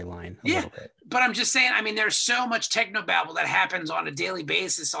this storyline a little bit. But I'm just saying, I mean, there's so much techno babble that happens on a daily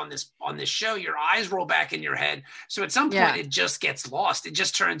basis on this show. Your eyes roll back in your head. So at some point, it just gets lost. It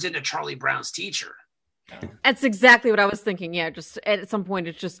just turns into Charlie Brown's teacher. That's exactly what I was thinking. Yeah, just at some point,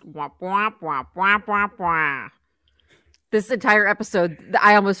 it's just womp, womp, womp, womp, womp, womp. This entire episode,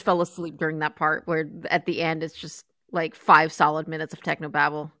 I almost fell asleep during that part where at the end, it's just like 5 solid minutes of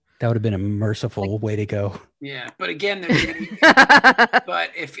technobabble. That would have been a merciful way to go. Yeah, but again,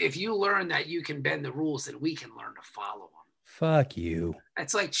 but if you learn that you can bend the rules, then we can learn to follow them. Fuck you.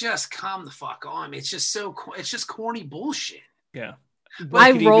 It's like, just calm the fuck on. It's just corny bullshit. Yeah.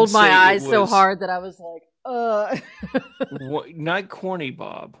 I rolled my eyes so hard that I was like, Not corny,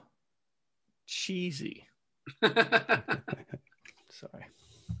 Bob. Cheesy. Sorry.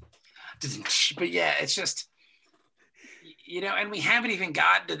 But yeah, it's just, and we haven't even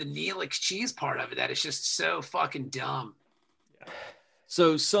gotten to the Neelix cheese part of it. That is just so fucking dumb. Yeah.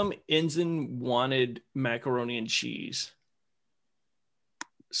 So some ensign wanted macaroni and cheese.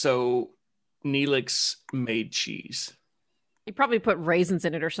 So Neelix made cheese. He probably put raisins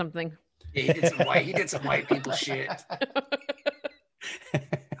in it or something. Yeah, he did some white people shit.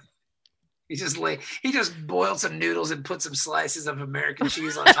 He just boiled some noodles and put some slices of American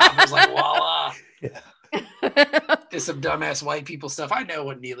cheese on top. I was like, voila. Yeah. Did some dumbass white people stuff. I know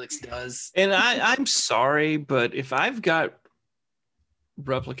what Neelix does. And I'm sorry, but if I've got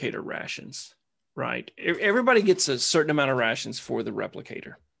replicator rations, right? Everybody gets a certain amount of rations for the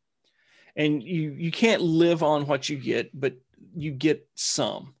replicator. And you can't live on what you get, but you get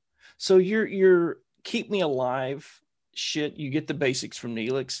some. So your keep me alive shit, you get the basics from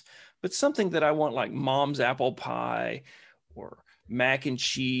Neelix. But something that I want, like mom's apple pie or mac and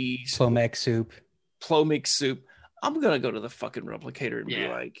cheese, Plomex soup, I'm going to go to the fucking replicator and be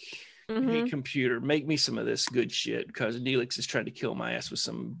like, hey, computer, make me some of this good shit because Neelix is trying to kill my ass with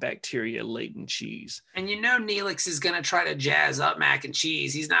some bacteria-laden cheese. And Neelix is going to try to jazz up mac and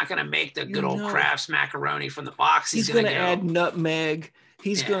cheese. He's not going to make the good old Kraft's macaroni from the box. He's going to add nutmeg.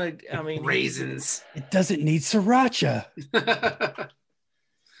 He's going to, raisins. It doesn't need sriracha.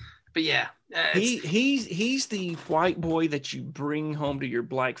 But yeah, he's the white boy that you bring home to your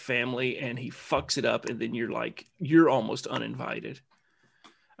black family and he fucks it up and then you're almost uninvited.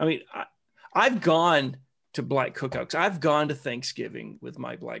 I mean, I've gone to black cookouts. I've gone to Thanksgiving with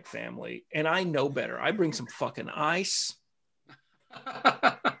my black family and I know better. I bring some fucking ice.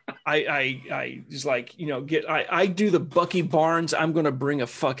 I just I do the Bucky Barnes. I'm going to bring a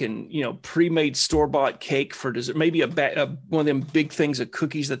fucking, pre-made store-bought cake for dessert. Maybe one of them big things of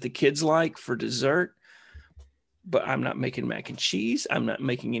cookies that the kids like for dessert. But I'm not making mac and cheese. I'm not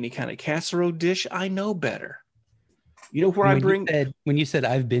making any kind of casserole dish. I know better. You know where I bring... When you said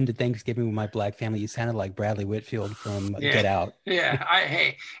I've been to Thanksgiving with my black family, you sounded like Bradley Whitfield from Get Out. Yeah.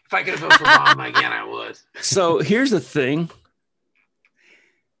 If I could vote for Obama again, I would. So here's the thing.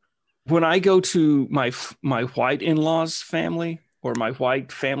 When I go to my white in-laws family or my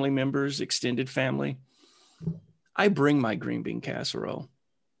white family members, extended family, I bring my green bean casserole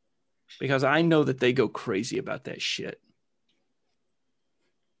because I know that they go crazy about that shit.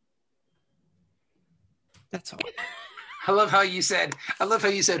 That's all. I love how you said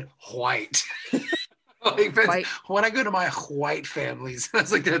white. White. When I go to my white families, I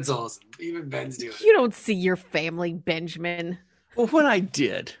was like, that's awesome. Even Ben's doing it. You don't see your family, Benjamin. Well, when I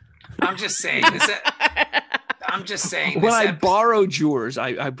did. I'm just saying. When I borrowed yours,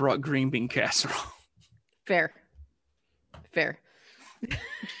 I brought green bean casserole. Fair.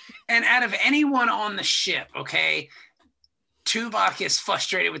 And out of anyone on the ship, okay, Tuvok is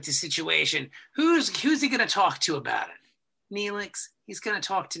frustrated with the situation. Who's he going to talk to about it? Neelix. He's going to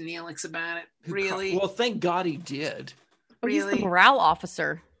talk to Neelix about it. Really? Well, thank God he did. Really? He's the morale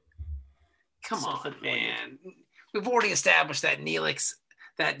officer. Come on, man. We've already established that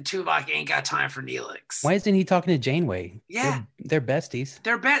that Tuvok ain't got time for Neelix. Why isn't he talking to Janeway? Yeah. They're besties.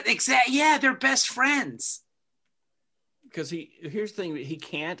 They're best friends. Because here's the thing, he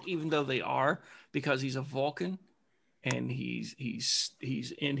can't, even though they are, because he's a Vulcan and he's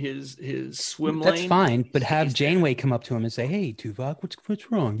in his swim lane. That's fine, but have Janeway come up to him and say, "Hey, Tuvok,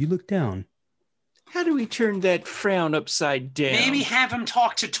 what's wrong? You look down." How do we turn that frown upside down? Maybe have him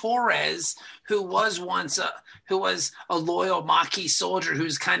talk to Torres, who was once a loyal Maquis soldier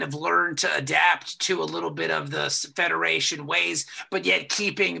who's kind of learned to adapt to a little bit of the Federation ways, but yet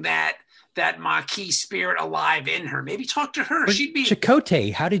keeping that Maquis spirit alive in her. Maybe talk to her. But She'd be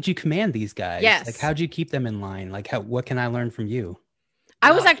Chakotay. How did you command these guys? Yes. Like, how'd you keep them in line? Like, what can I learn from you?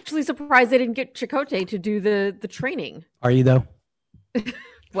 I was actually surprised they didn't get Chakotay to do the training. Are you though?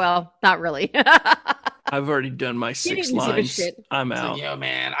 Well, not really. I've already done my 6 lines. I'm out. Yo,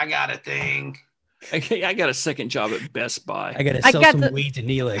 man, I got a thing. I got a second job at Best Buy. I got to sell some weed to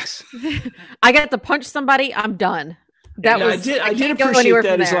Neelix. I got to punch somebody. I'm done. I did appreciate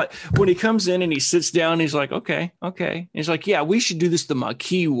that. He's like, when he comes in and he sits down, he's like, okay. And he's like, yeah, we should do this the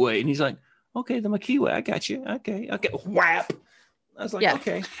Maquis way. And he's like, okay, the Maquis way. I got you. Okay. Whap. I was like,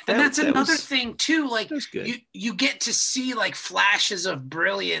 okay. And that's another thing too. Like you get to see like flashes of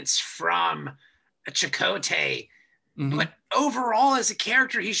brilliance from Chakotay, but overall as a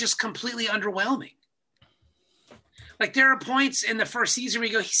character, he's just completely underwhelming. Like there are points in the first season where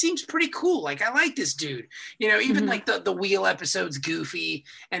you go, he seems pretty cool. Like I like this dude. You know, even like the wheel episode's goofy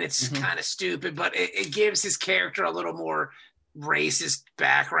and it's kind of stupid, but it gives his character a little more racist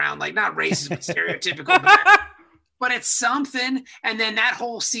background. Like not racist, but stereotypical background. But it's something, and then that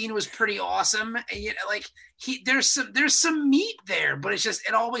whole scene was pretty awesome. You know, like there's some meat there, but it's just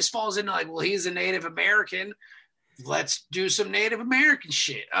it always falls into like, well, he's a Native American. Let's do some Native American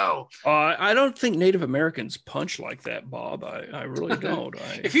shit. I don't think Native Americans punch like that, Bob. I really don't.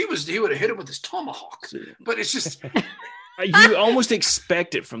 If he would have hit him with his tomahawk. But it's just you almost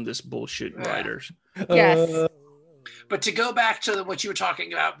expect it from this bullshit writers. Yes. But to go back to what you were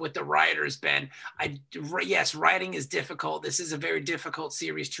talking about with the writers, Ben, yes, writing is difficult. This is a very difficult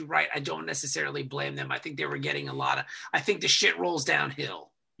series to write. I don't necessarily blame them. I think they were getting I think the shit rolls downhill.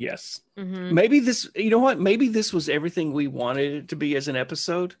 Yes. Maybe this, you know what? Maybe this was everything we wanted it to be as an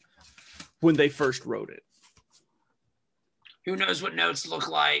episode when they first wrote it. Who knows what notes look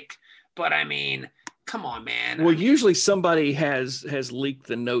like? But I mean, come on, man. Well, usually somebody has leaked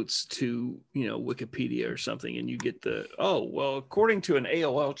the notes to, Wikipedia or something, and you get according to an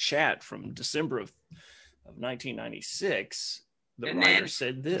AOL chat from December of 1996, the writer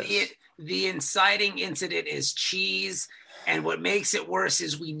said this. The inciting incident is cheese, and what makes it worse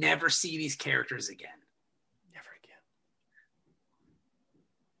is we never see these characters again. Never again.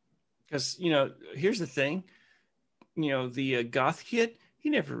 Because, here's the thing. The goth kid, he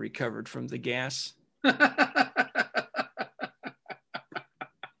never recovered from the gas.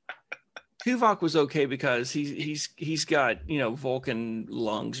 Tuvok was okay because he's got Vulcan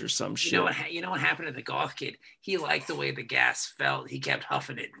lungs or some shit. You know what happened to the goth kid? He liked the way the gas felt. He kept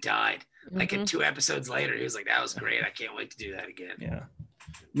huffing it and died. Like in 2 episodes later, he was like, "That was great. I can't wait to do that again." Yeah,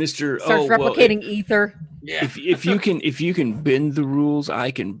 Mr. Starts replicating ether. Yeah. If you can bend the rules,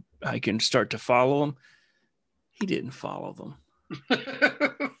 I can start to follow them. He didn't follow them.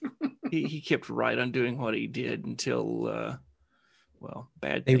 He kept right on doing what he did until,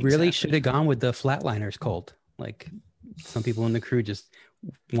 bad things They really happened. should have gone with the Flatliners cult. Like, some people in the crew just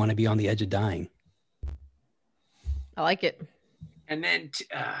want to be on the edge of dying. I like it. And then,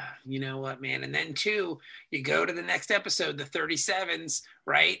 you know what, man? And then, too, you go to the next episode, the 37s,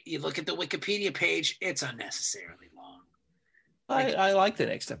 right? You look at the Wikipedia page. It's unnecessarily long. I like the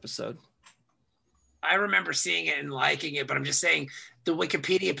next episode. I remember seeing it and liking it, but I'm just saying the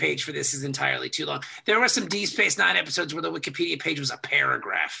Wikipedia page for this is entirely too long. There were some Deep Space Nine episodes where the Wikipedia page was a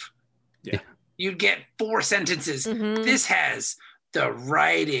paragraph. Yeah. You'd get 4 sentences. This has the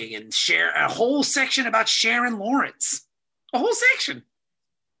writing and a whole section about Sharon Lawrence. A whole section.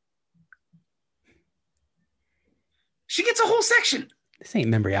 She gets a whole section. This ain't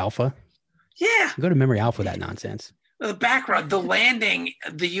Memory Alpha. Yeah. Go to Memory Alpha, that nonsense. The background, the landing,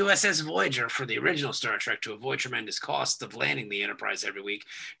 the USS Voyager for the original Star Trek to avoid tremendous costs of landing the Enterprise every week.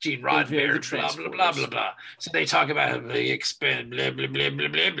 Gene Roddenberry, blah, blah, blah, blah, blah. So they talk about the expend, blah, blah, blah, blah,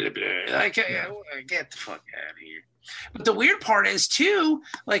 blah, blah, blah. Like, get the fuck out of here. But the weird part is, too,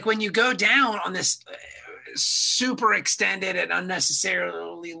 like when you go down on this super extended and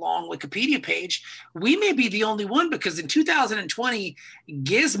unnecessarily long Wikipedia page, we may be the only one, because in 2020,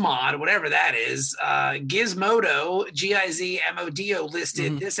 Gizmod, whatever that is, Gizmodo, Gizmodo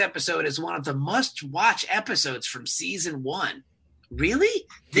listed this episode as one of the must-watch episodes from season 1. Really?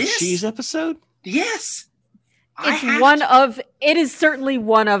 This cheese episode? Yes. It is certainly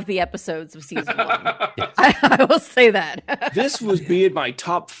one of the episodes of season 1. I will say that. This would be in my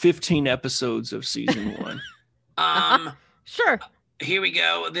top 15 episodes of season 1. Sure. Here we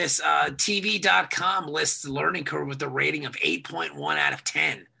go. This TV.com lists the learning curve with a rating of 8.1 out of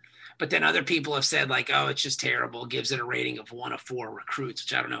 10. But then other people have said like, oh, it's just terrible. Gives it a rating of 1 of 4 recruits,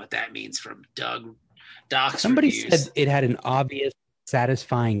 which I don't know what that means from Doc's Somebody reviews. said it had an obvious,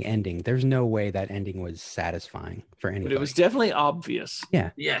 satisfying ending. There's no way that ending was satisfying for anybody. But it was definitely obvious.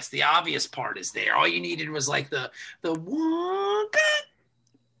 Yeah. Yes, the obvious part is there. All you needed was like the one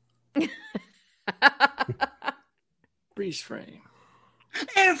Freeze frame.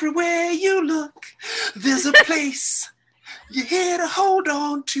 everywhere you look, there's a place you're here to hold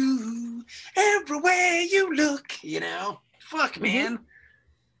on to. Everywhere you look, fuck, man.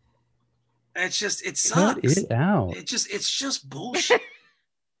 It's just, it sucks. Cut it out. It's just bullshit.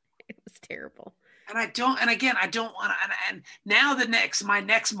 It was terrible. And I don't want to, and now my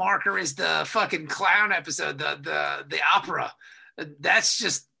next marker is the fucking clown episode, the opera. That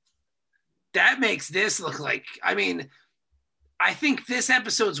makes this look like, I think this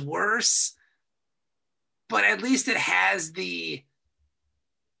episode's worse, but at least it has the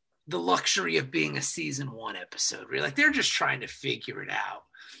luxury of being a season 1 episode. Really, like they're just trying to figure it out.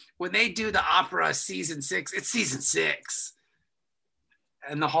 When they do the opera season 6, it's season 6,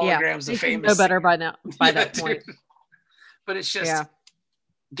 and the holograms are famous. No better by now. By that point, but it's just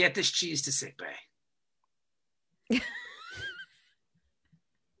get this cheese to sick bay.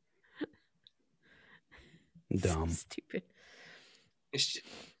 Dumb. Stupid. It's just,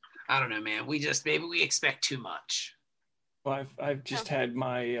 I don't know, man. Maybe we expect too much. Well, I've just had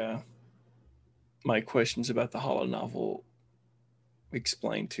my my questions about the holo novel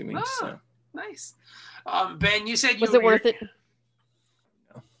explained to me. Oh, so nice. Ben, you said was it worth it?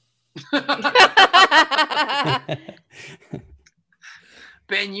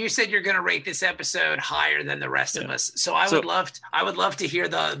 Ben, you said you're going to rate this episode higher than the rest of us. So I would love to hear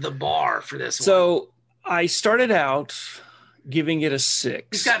the bar for this one. So I started out giving it a 6.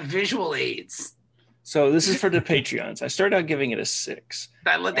 He's got visual aids. So this is for the Patreons. I started out giving it a 6.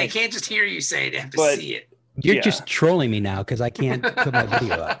 They can't just hear you say it; they have to see it. You're just trolling me now because I can't put my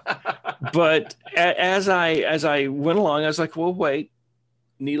video up. But as I went along, I was like, well, wait.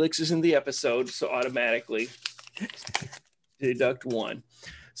 Neelix is in the episode, so automatically deduct 1.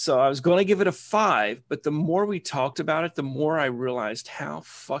 So I was going to give it a 5, but the more we talked about it, the more I realized how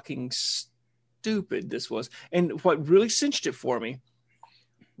fucking stupid this was. And what really cinched it for me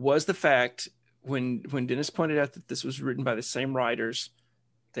was the fact when Dennis pointed out that this was written by the same writers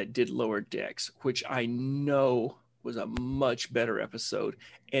that did Lower Decks, which I know was a much better episode.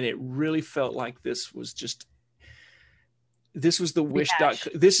 And it really felt like this was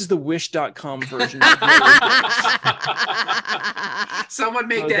the wish.com version of Someone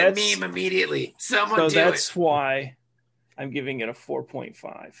make that meme immediately. That's why I'm giving it a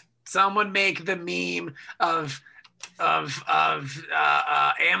 4.5. Someone make the meme of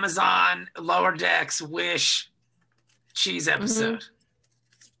Amazon Lower Decks Wish cheese episode. Mm-hmm.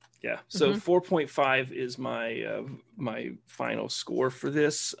 Yeah, so 4.5 is my my final score for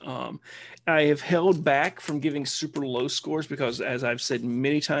this. I have held back from giving super low scores because, as I've said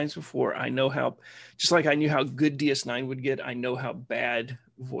many times before, I know how, just like I knew how good DS9 would get, I know how bad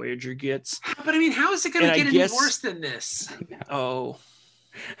Voyager gets. But how is it going to get any worse than this? Oh.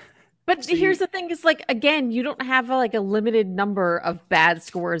 But here's the thing: is like, again, you don't have a limited number of bad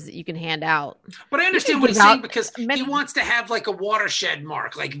scores that you can hand out. But I understand what he's saying because he wants to have a watershed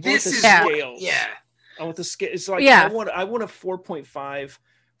mark. Like this is scales. Yeah. I want the scale. It's like I want a 4.5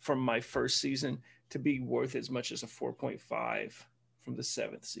 from my first season to be worth as much as a 4.5 from the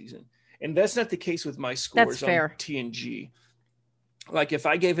 7th season, and that's not the case with my scores on TNG. Like if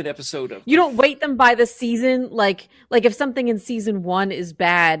I gave an episode of, you don't weight them by the season. Like if something in season 1 is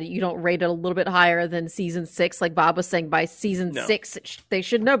bad, you don't rate it a little bit higher than season 6. Like Bob was saying, by season 6, they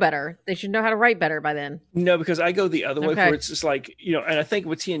should know better. They should know how to write better by then. No, because I go the other way where it's just like, and I think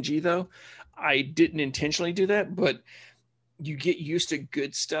with TNG though, I didn't intentionally do that, but you get used to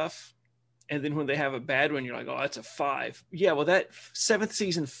good stuff. And then when they have a bad one, you're like, oh, that's a 5. Yeah. Well, that 7th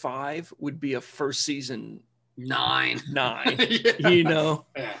season 5 would be a first season 9, Yeah.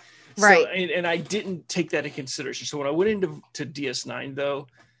 Right. So, and I didn't take that into consideration. So when I went into DS9 though,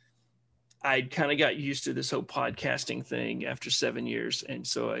 I kind of got used to this whole podcasting thing after 7 years. And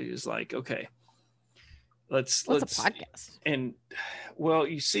so I was like, okay, let's a podcast? And well,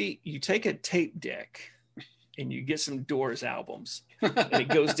 you see, you take a tape deck and you get some Doors albums and it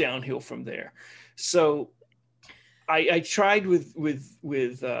goes downhill from there. So I tried with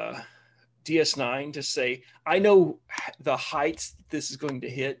DS9 to say, I know the heights this is going to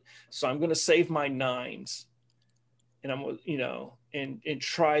hit, so I'm going to save my 9s, and I'm and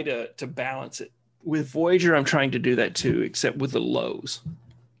try to balance it. With Voyager, I'm trying to do that too, except with the lows.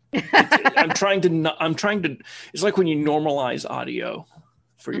 I'm trying to. It's like when you normalize audio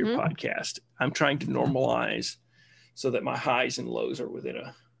for your podcast. I'm trying to normalize so that my highs and lows are within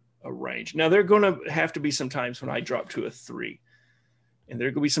a range. Now, there are going to have to be some times when I drop to a 3. And there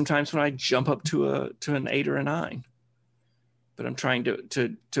are going to be some times when I jump up to an 8 or a 9. But I'm trying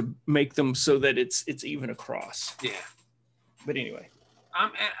to make them so that it's even across. Yeah. But anyway.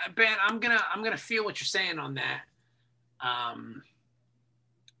 Ben, I'm gonna feel what you're saying on that.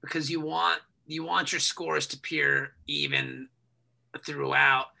 Because you want your scores to appear even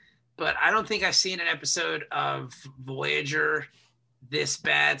throughout. But I don't think I've seen an episode of Voyager this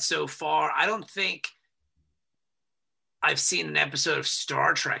bad so far. I don't think I've seen an episode of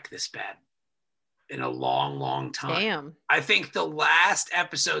Star Trek this bad in a long, long time. Damn. I think the last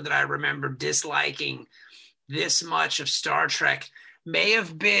episode that I remember disliking this much of Star Trek may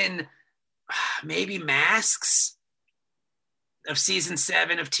have been maybe Masks of season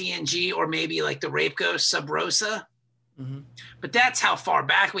 7 of TNG, or maybe like the Rape Ghost Sub Rosa. Mm-hmm. But that's how far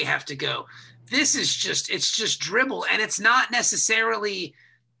back we have to go. This is it's just dribble, and it's not necessarily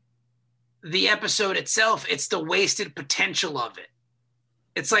the episode itself. It's the wasted potential of it.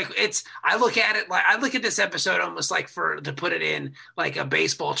 It's like, I look at this episode almost like, to put it in like a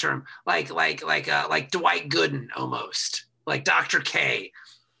baseball term, like Dwight Gooden almost, like Dr. K.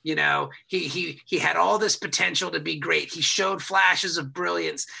 You know, he had all this potential to be great. He showed flashes of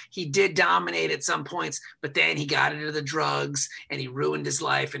brilliance. He did dominate at some points, but then he got into the drugs and he ruined his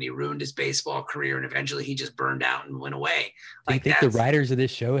life and he ruined his baseball career. And eventually he just burned out and went away. Do you think the writers of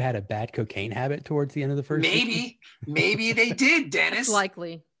this show had a bad cocaine habit towards the end of the first season? Maybe they did, Dennis. It's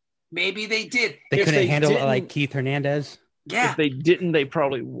likely. Maybe they did. They couldn't handle it like Keith Hernandez. Yeah. If they didn't, they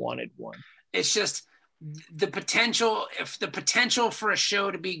probably wanted one. It's just the potential for a show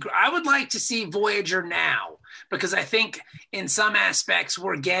to be, I would like to see Voyager now, because I think in some aspects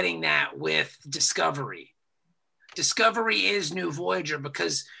we're getting that with Discovery. Discovery is new Voyager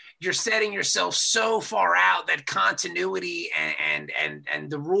because you're setting yourself so far out that continuity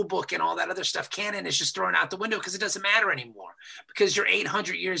and the rule book and all that other stuff, canon, is just thrown out the window because it doesn't matter anymore because you're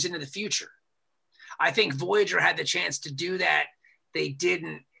 800 years into the future. I think Voyager had the chance to do that. They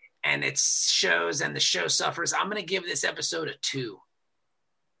didn't. And it shows, and the show suffers. I'm going to give this episode a 2.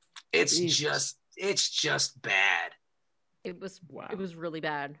 It's just bad. It was really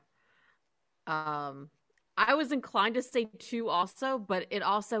bad. I was inclined to say 2 also, but it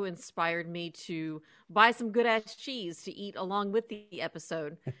also inspired me to buy some good ass cheese to eat along with the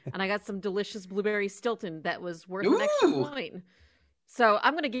episode. And I got some delicious blueberry Stilton that was worth an extra point. So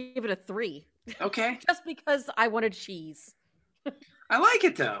I'm going to give it a 3. Okay. Just because I wanted cheese. I like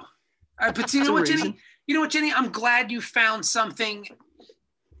it though. But you know what, Jenny? I'm glad you found something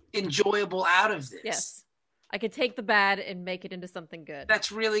enjoyable out of this. Yes. I could take the bad and make it into something good.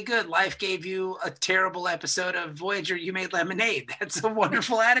 That's really good. Life gave you a terrible episode of Voyager. You made lemonade. That's a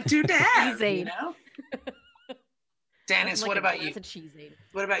wonderful attitude to have. You know? Dennis, what about you?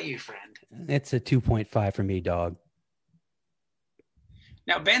 What about you, friend? It's a 2.5 for me, dog.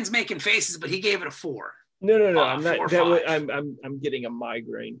 Now Ben's making faces, but he gave it a 4. No. I'm not. That way, I'm getting a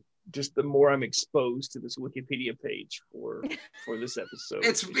migraine. Just the more I'm exposed to this Wikipedia page for this episode,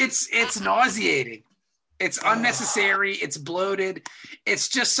 it's nauseating. It's unnecessary. It's bloated. It's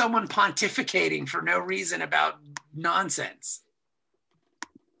just someone pontificating for no reason about nonsense.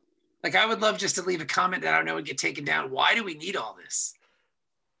 Like, I would love just to leave a comment that I know would get taken down. Why do we need all this?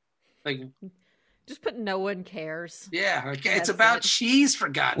 Like, just put no one cares. Yeah, like, it's about cheese, for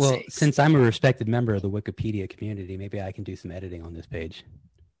God's sake. Well, since I'm a respected member of the Wikipedia community, maybe I can do some editing on this page.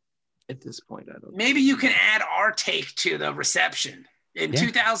 At this point, I don't know. Maybe you can add our take to the reception. In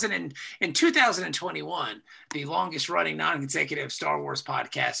 2021, the longest running non-consecutive Star Wars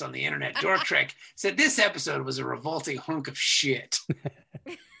podcast on the internet, Dork Trek, said this episode was a revolting hunk of shit.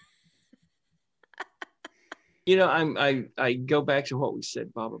 You know, I go back to what we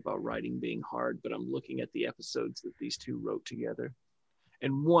said, Bob, about writing being hard, but I'm looking at the episodes that these two wrote together.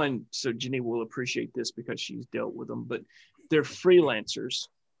 And one, so Jenny will appreciate this because she's dealt with them, but they're freelancers.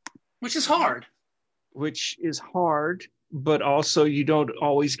 Which is hard. But also you don't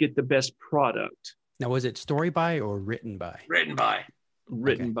always get the best product. Now, was it story by or written by? Written by.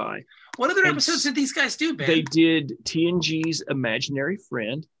 What other episodes did these guys do, Ben? They did TNG's Imaginary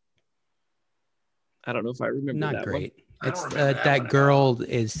Friend. I don't know if I remember Not that great. one. It's that girl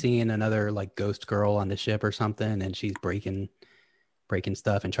is seeing another like ghost girl on the ship or something, and she's breaking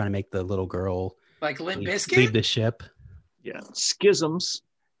stuff and trying to make the little girl like Limp Bizkit leave the ship. Yeah, Schisms.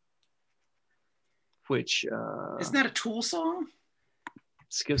 Which isn't that a Tool song?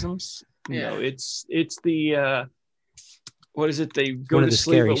 Schisms? Yeah. No, it's the what is it? They go to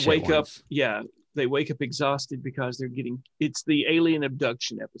sleep and wake up. Yeah, they wake up exhausted because it's the alien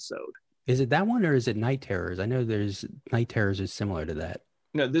abduction episode. Is it that one or is it Night Terrors? I know there's Night Terrors is similar to that.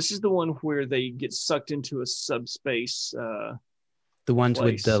 No, this is the one where they get sucked into a subspace. The ones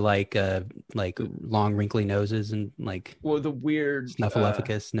place. with the like long wrinkly noses and the weird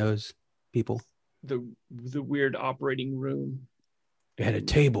Snuffleupagus nose people. The weird operating room. It had a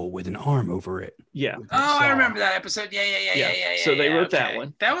table with an arm over it. Yeah. Oh, I remember that episode. Yeah. So they wrote that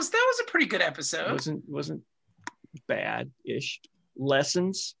one. That was a pretty good episode. Wasn't bad-ish.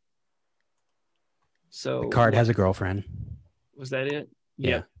 Lessons. So Picard has a girlfriend. Was that it?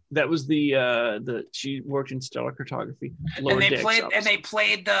 Yeah. That was the she worked in stellar cartography. And they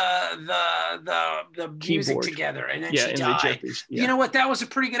played the music keyboard together, and then she died. You know what? That was a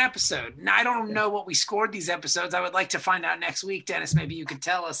pretty good episode. Now I don't know what we scored these episodes. I would like to find out next week, Dennis. Maybe you could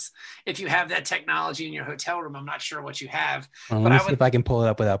tell us if you have that technology in your hotel room. I'm not sure what you have. Let me see if I can pull it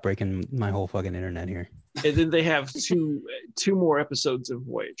up without breaking my whole fucking internet here. And then they have two more episodes of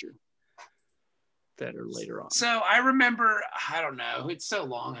Voyager that are later on. So I remember, I don't know, it's so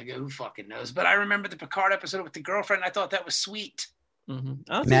long ago, who fucking knows? But I remember the Picard episode with the girlfriend. I thought that was sweet.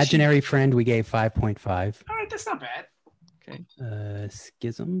 Mm-hmm. Imaginary Friend, we gave 5.5. All right, that's not bad. Okay.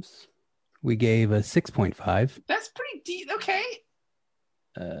 Schisms, we gave a 6.5. That's pretty deep. Okay.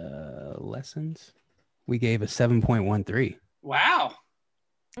 Lessons, we gave a 7.13. Wow.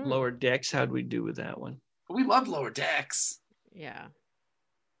 Lower Decks, how'd we do with that one? We love Lower Decks. Yeah.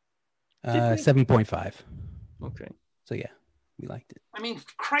 7.5. Okay. So yeah, we liked it. I mean,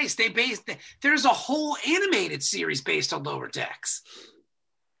 Christ, there's a whole animated series based on Lower Decks.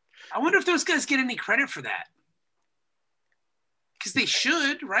 I wonder if those guys get any credit for that. Because they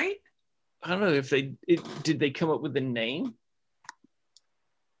should, right? I don't know if did they come up with the name?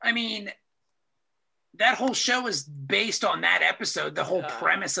 I mean, that whole show is based on that episode, the whole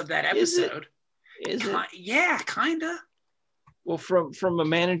premise of that episode. Is it? Yeah, kind of. Well, from a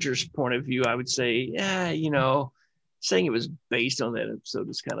manager's point of view, I would say, saying it was based on that episode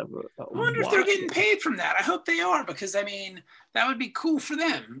is kind of I wonder if they're getting paid from that. I hope they are, because, I mean, that would be cool for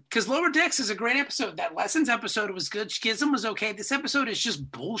them. Because Lower Decks is a great episode. That Lessons episode was good. Schism was okay. This episode is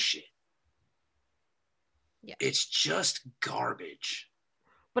just bullshit. Yeah. It's just garbage.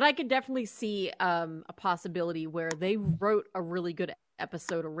 But I could definitely see a possibility where they wrote a really good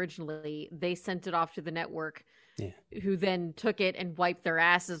episode originally. They sent it off to the network, who then took it and wiped their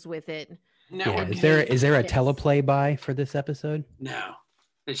asses with it. Is there a teleplay by for this episode? No,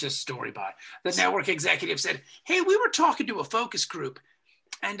 it's just story by. The network executive said, "Hey, we were talking to a focus group,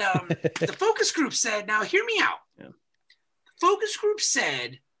 and the focus group said, now hear me out. Yeah. The focus group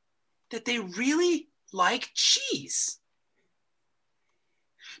said that they really like cheese.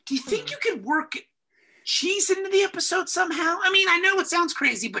 Do you think you could work cheese into the episode somehow? I mean, I know it sounds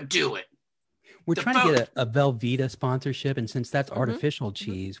crazy, but do it." We're trying to get a Velveeta sponsorship, and since that's artificial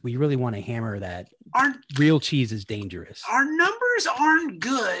cheese, we really want to hammer that real cheese is dangerous. Our numbers aren't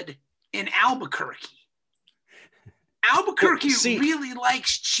good in Albuquerque. Albuquerque really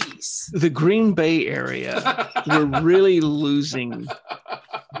likes cheese. The Green Bay area, we're really losing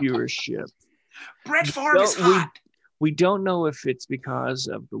viewership. Brett Favre is hot. We don't know if it's because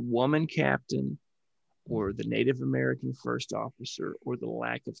of the woman captain or the Native American first officer or the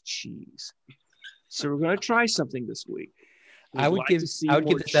lack of cheese. So we're going to try something this week. I would give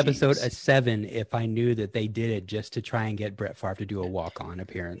this episode a 7 if I knew that they did it just to try and get Brett Favre to do a walk-on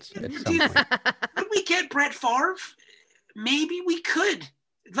appearance at some point. Could we get Brett Favre? Maybe we could.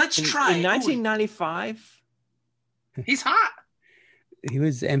 Let's try. In 1995? He's hot. He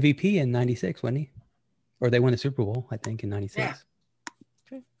was MVP in 96, wasn't he? Or they won the Super Bowl, I think, in 96. Yeah.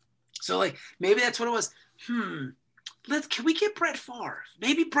 Okay. So, maybe that's what it was. Can we get Brett Favre?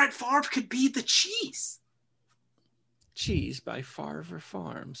 Maybe Brett Favre could be the cheese. Cheese by Favre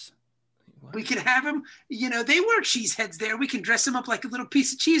Farms. What? We could have him, they wear cheese heads there. We can dress him up like a little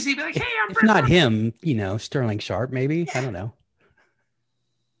piece of cheese. He'd be like, hey, I'm Brett not Favre. Him, Sterling Sharp, maybe. Yeah. I don't know.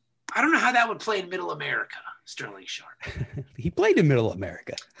 I don't know how that would play in Middle America, Sterling Sharp. He played in Middle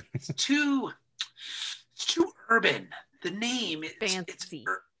America. It's too urban. The name, fancy.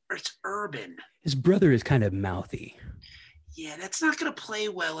 It's urban. His brother is kind of mouthy. Yeah, that's not going to play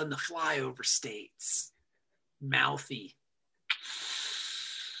well in the flyover states. Mouthy.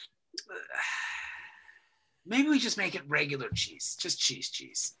 Maybe we just make it regular cheese. Just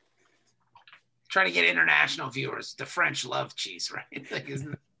cheese. Try to get international viewers. The French love cheese, right?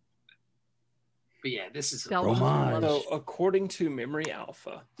 But yeah, this is fromage. So according to Memory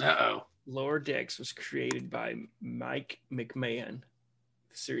Alpha, Uh-oh. Lower Decks was created by Mike McMahon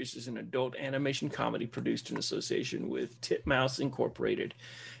The series is an adult animation comedy produced in association with Titmouse Incorporated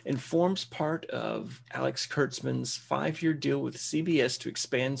and forms part of Alex Kurtzman's 5-year deal with CBS to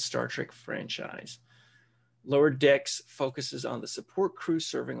expand Star Trek franchise. Lower Decks focuses on the support crew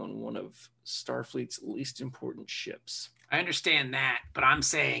serving on one of Starfleet's least important ships. I understand that, but I'm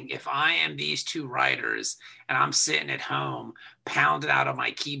saying if I am these two writers and I'm sitting at home, pounded out on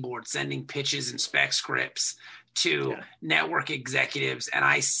my keyboard, sending pitches and spec scripts to network executives, and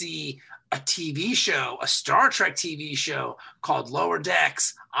I see a TV show, a Star Trek TV show called Lower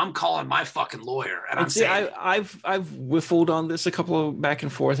Decks, I'm calling my fucking lawyer. And I'm saying, I've whiffled on this a couple of back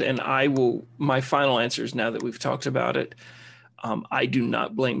and forth, and my final answer is, now that we've talked about it, I do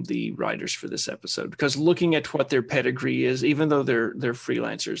not blame the writers for this episode, because looking at what their pedigree is, even though they're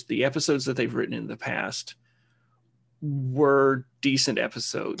freelancers, the episodes that they've written in the past were decent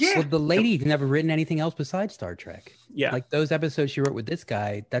episodes. Yeah. Well, the lady's never written anything else besides Star Trek. Yeah. Like those episodes she wrote with this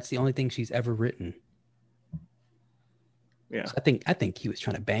guy, that's the only thing she's ever written. Yeah. So I think he was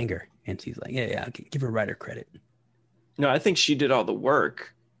trying to bang her, and she's like, yeah, I'll give her writer credit. No, I think she did all the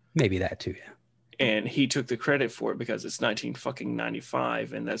work. Maybe that too, yeah. And he took the credit for it because it's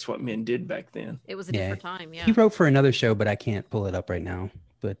 1995, and that's what men did back then. It was a different time, yeah. He wrote for another show, but I can't pull it up right now.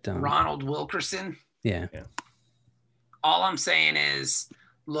 But Ronald Wilkerson. Yeah. All I'm saying is,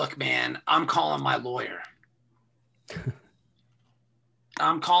 look, man, I'm calling my lawyer.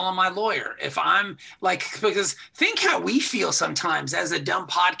 I'm calling my lawyer. If I'm like, because think how we feel sometimes as a dumb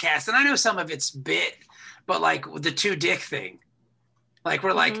podcast, and I know some of it's bit, but like the 2 dick thing. Like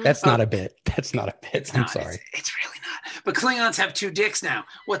we're like, that's not a bit. That's not a bit. I'm sorry. It's really not. But Klingons have 2 dicks now.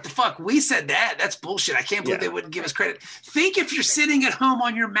 What the fuck? We said that. That's bullshit. I can't believe they wouldn't give us credit. Think if you're sitting at home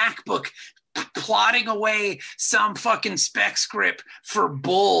on your MacBook plotting away some fucking spec script for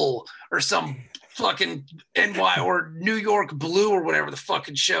Bull or some fucking NY or New York Blue or whatever the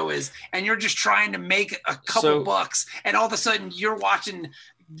fucking show is, and you're just trying to make a couple bucks, and all of a sudden you're watching,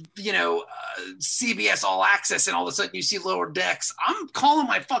 CBS All Access, and all of a sudden you see Lower Decks. I'm calling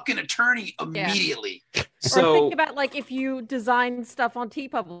my fucking attorney immediately. Yeah. So, or think about like if you design stuff on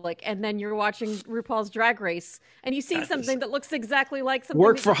TeePublic and then you're watching RuPaul's Drag Race and you see something that looks exactly like something.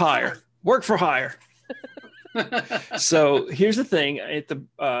 Work for hire. So here's the thing.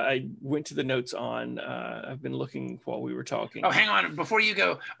 I went to the notes on. I've been looking while we were talking. Oh, hang on. Before you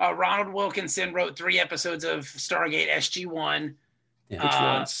go, Ronald Wilkinson wrote 3 episodes of Stargate SG-1. Yeah. Which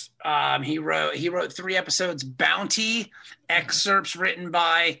ones? He wrote 3 episodes. Bounty, excerpts written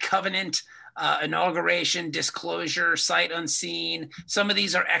by Covenant, Inauguration, Disclosure, Sight Unseen. Some of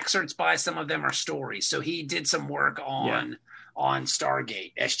these are excerpts by, some of them are stories. So he did some work on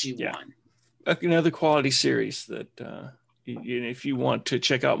Stargate SG-1. Yeah. Another quality series that if you want to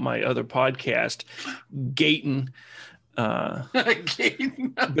check out my other podcast, Gayton, but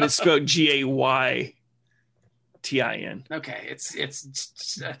it's spelled Gaytin. Okay, it's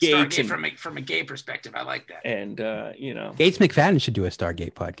Stargate from a gay perspective. I like that. And Gates McFadden should do a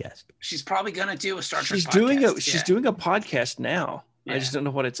Stargate podcast. She's probably gonna do a Star Trek. She's doing a podcast now. Yeah. I just don't know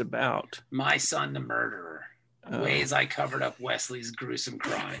what it's about. My Son the Murderer. Ways I covered up Wesley's gruesome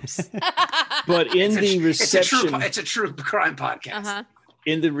crimes. But in the reception, it's a true crime podcast. Uh-huh.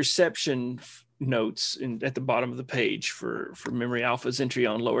 In the reception notes at the bottom of the page for Memory Alpha's entry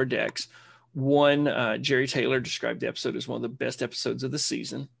on Lower Decks, Jerry Taylor described the episode as one of the best episodes of the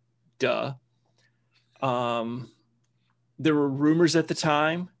season. Duh. There were rumors at the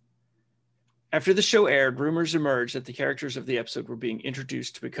time. After the show aired, rumors emerged that the characters of the episode were being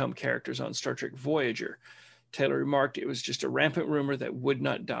introduced to become characters on Star Trek Voyager. Taylor remarked it was just a rampant rumor that would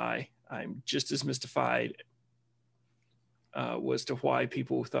not die. I'm just as mystified as to why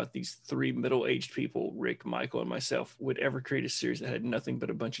people thought these 3 middle-aged people, Rick, Michael, and myself, would ever create a series that had nothing but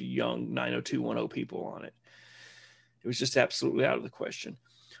a bunch of young 90210 people on it. It was just absolutely out of the question.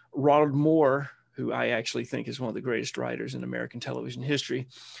 Ronald Moore, who I actually think is one of the greatest writers in American television history,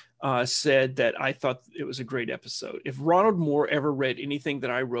 said that I thought it was a great episode. If Ronald Moore ever read anything that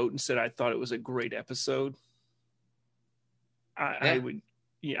I wrote and said I thought it was a great episode, I would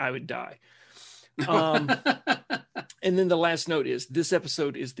die. And then the last note is, this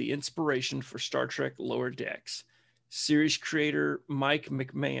episode is the inspiration for Star Trek Lower Decks. Series creator Mike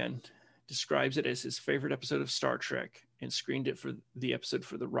McMahon describes it as his favorite episode of Star Trek and screened it for the episode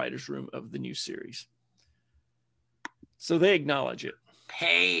for the writer's room of the new series. So they acknowledge it.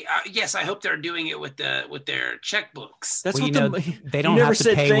 Hey, yes, I hope they're doing it with their checkbooks. That's what they don't have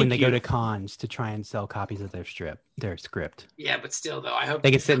to pay when they go to cons to try and sell copies of their script. Yeah, but still, though, I hope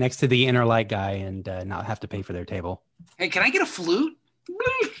they can sit next to the inner light guy and not have to pay for their table. Hey, can I get a flute?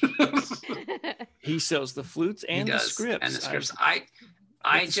 He sells the flutes and the scripts.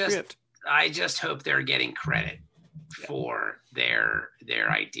 I just hope they're getting credit for their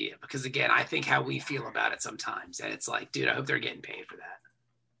idea, because again, I think how we feel about it sometimes, and it's like, dude, I hope they're getting paid for that.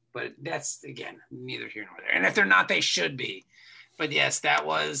 But that's, again, neither here nor there. And if they're not, they should be. But yes, that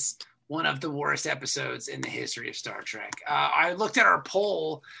was one of the worst episodes in the history of Star Trek. I looked at our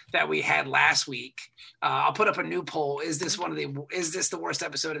poll that we had last week. I'll put up a new poll. Is this the worst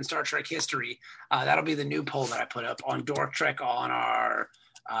episode in Star Trek history? That'll be the new poll that I put up on Dork Trek on our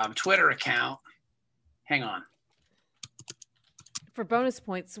Twitter account. Hang on. For bonus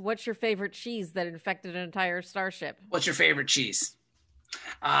points, what's your favorite cheese that infected an entire starship? What's your favorite cheese?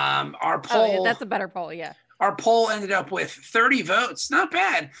 Our poll. Oh, yeah, that's a better poll, yeah. Our poll ended up with 30 votes. Not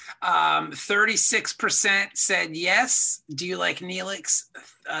bad. 36% said yes. Do you like Neelix?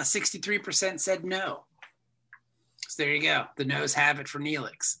 63% said no. So there you go. The no's have it for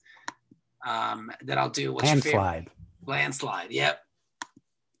Neelix. That I'll do. What's your favorite? Landslide. Yep.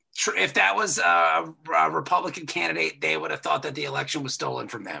 If that was a Republican candidate, they would have thought that the election was stolen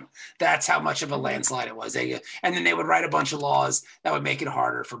from them. That's how much of a landslide it was. And then they would write a bunch of laws that would make it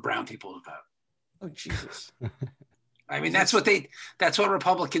harder for brown people to vote. Oh, Jesus. I mean, that's what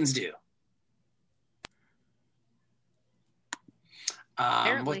Republicans do.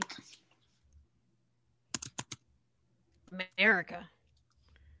 Apparently. America.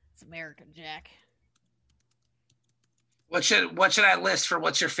 It's America, Jack. What should I list for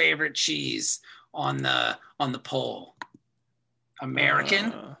what's your favorite cheese on the poll?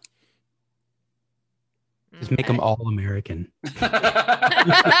 American? Just make them all American.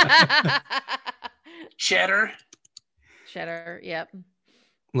 Cheddar? Cheddar, yep.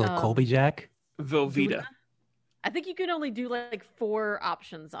 Little Colby Jack? Velveeta. I think you can only do like 4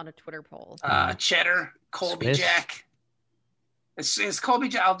 options on a Twitter poll. Cheddar, Colby Swiss. Jack. It's Colby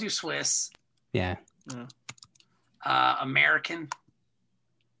Jack. I'll do Swiss. Yeah. American.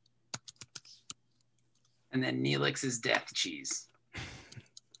 And then Neelix's death cheese.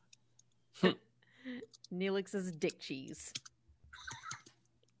 Neelix's dick cheese.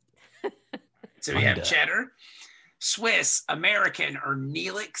 So we have cheddar, Swiss, American, or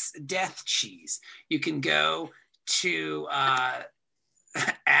Neelix death cheese. You can go to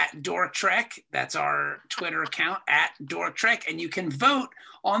at Dork Trek. That's our Twitter account, at Dork Trek, and you can vote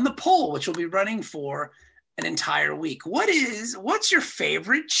on the poll, which will be running for an entire week. What's your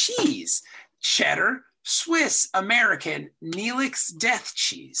favorite cheese? Cheddar, Swiss, American, Neelix death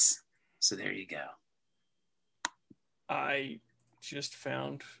cheese. So there you go. I just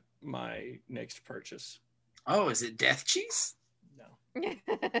found my next purchase. Oh, is it death cheese? No.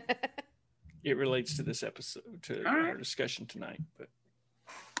 It relates to this episode, to our discussion tonight. But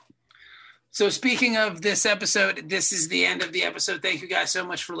so speaking of this episode, this is the end of the episode. Thank you guys so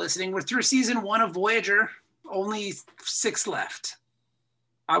much for listening. We're through season 1 of Voyager. Only 6 left.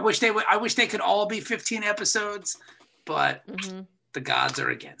 I wish they could all be 15 episodes, but the gods are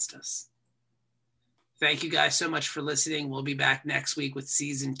against us. Thank you guys so much for listening. We'll be back next week with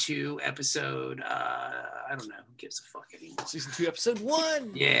season 2 episode. I don't know. Who gives a fuck anymore? Season 2, episode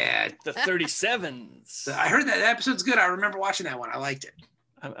 1. Yeah. The 37s. I heard that episode's good. I remember watching that one. I liked it.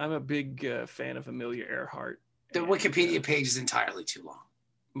 I'm a big fan of Amelia Earhart. The Wikipedia page is entirely too long.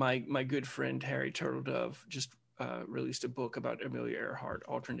 My good friend Harry Turtledove just released a book about Amelia Earhart,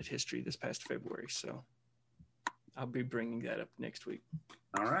 alternate history, this past February. So I'll be bringing that up next week.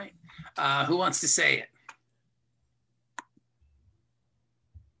 All right. Who wants to say it?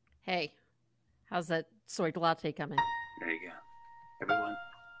 Hey, how's that soy latte coming? There you go. Everyone.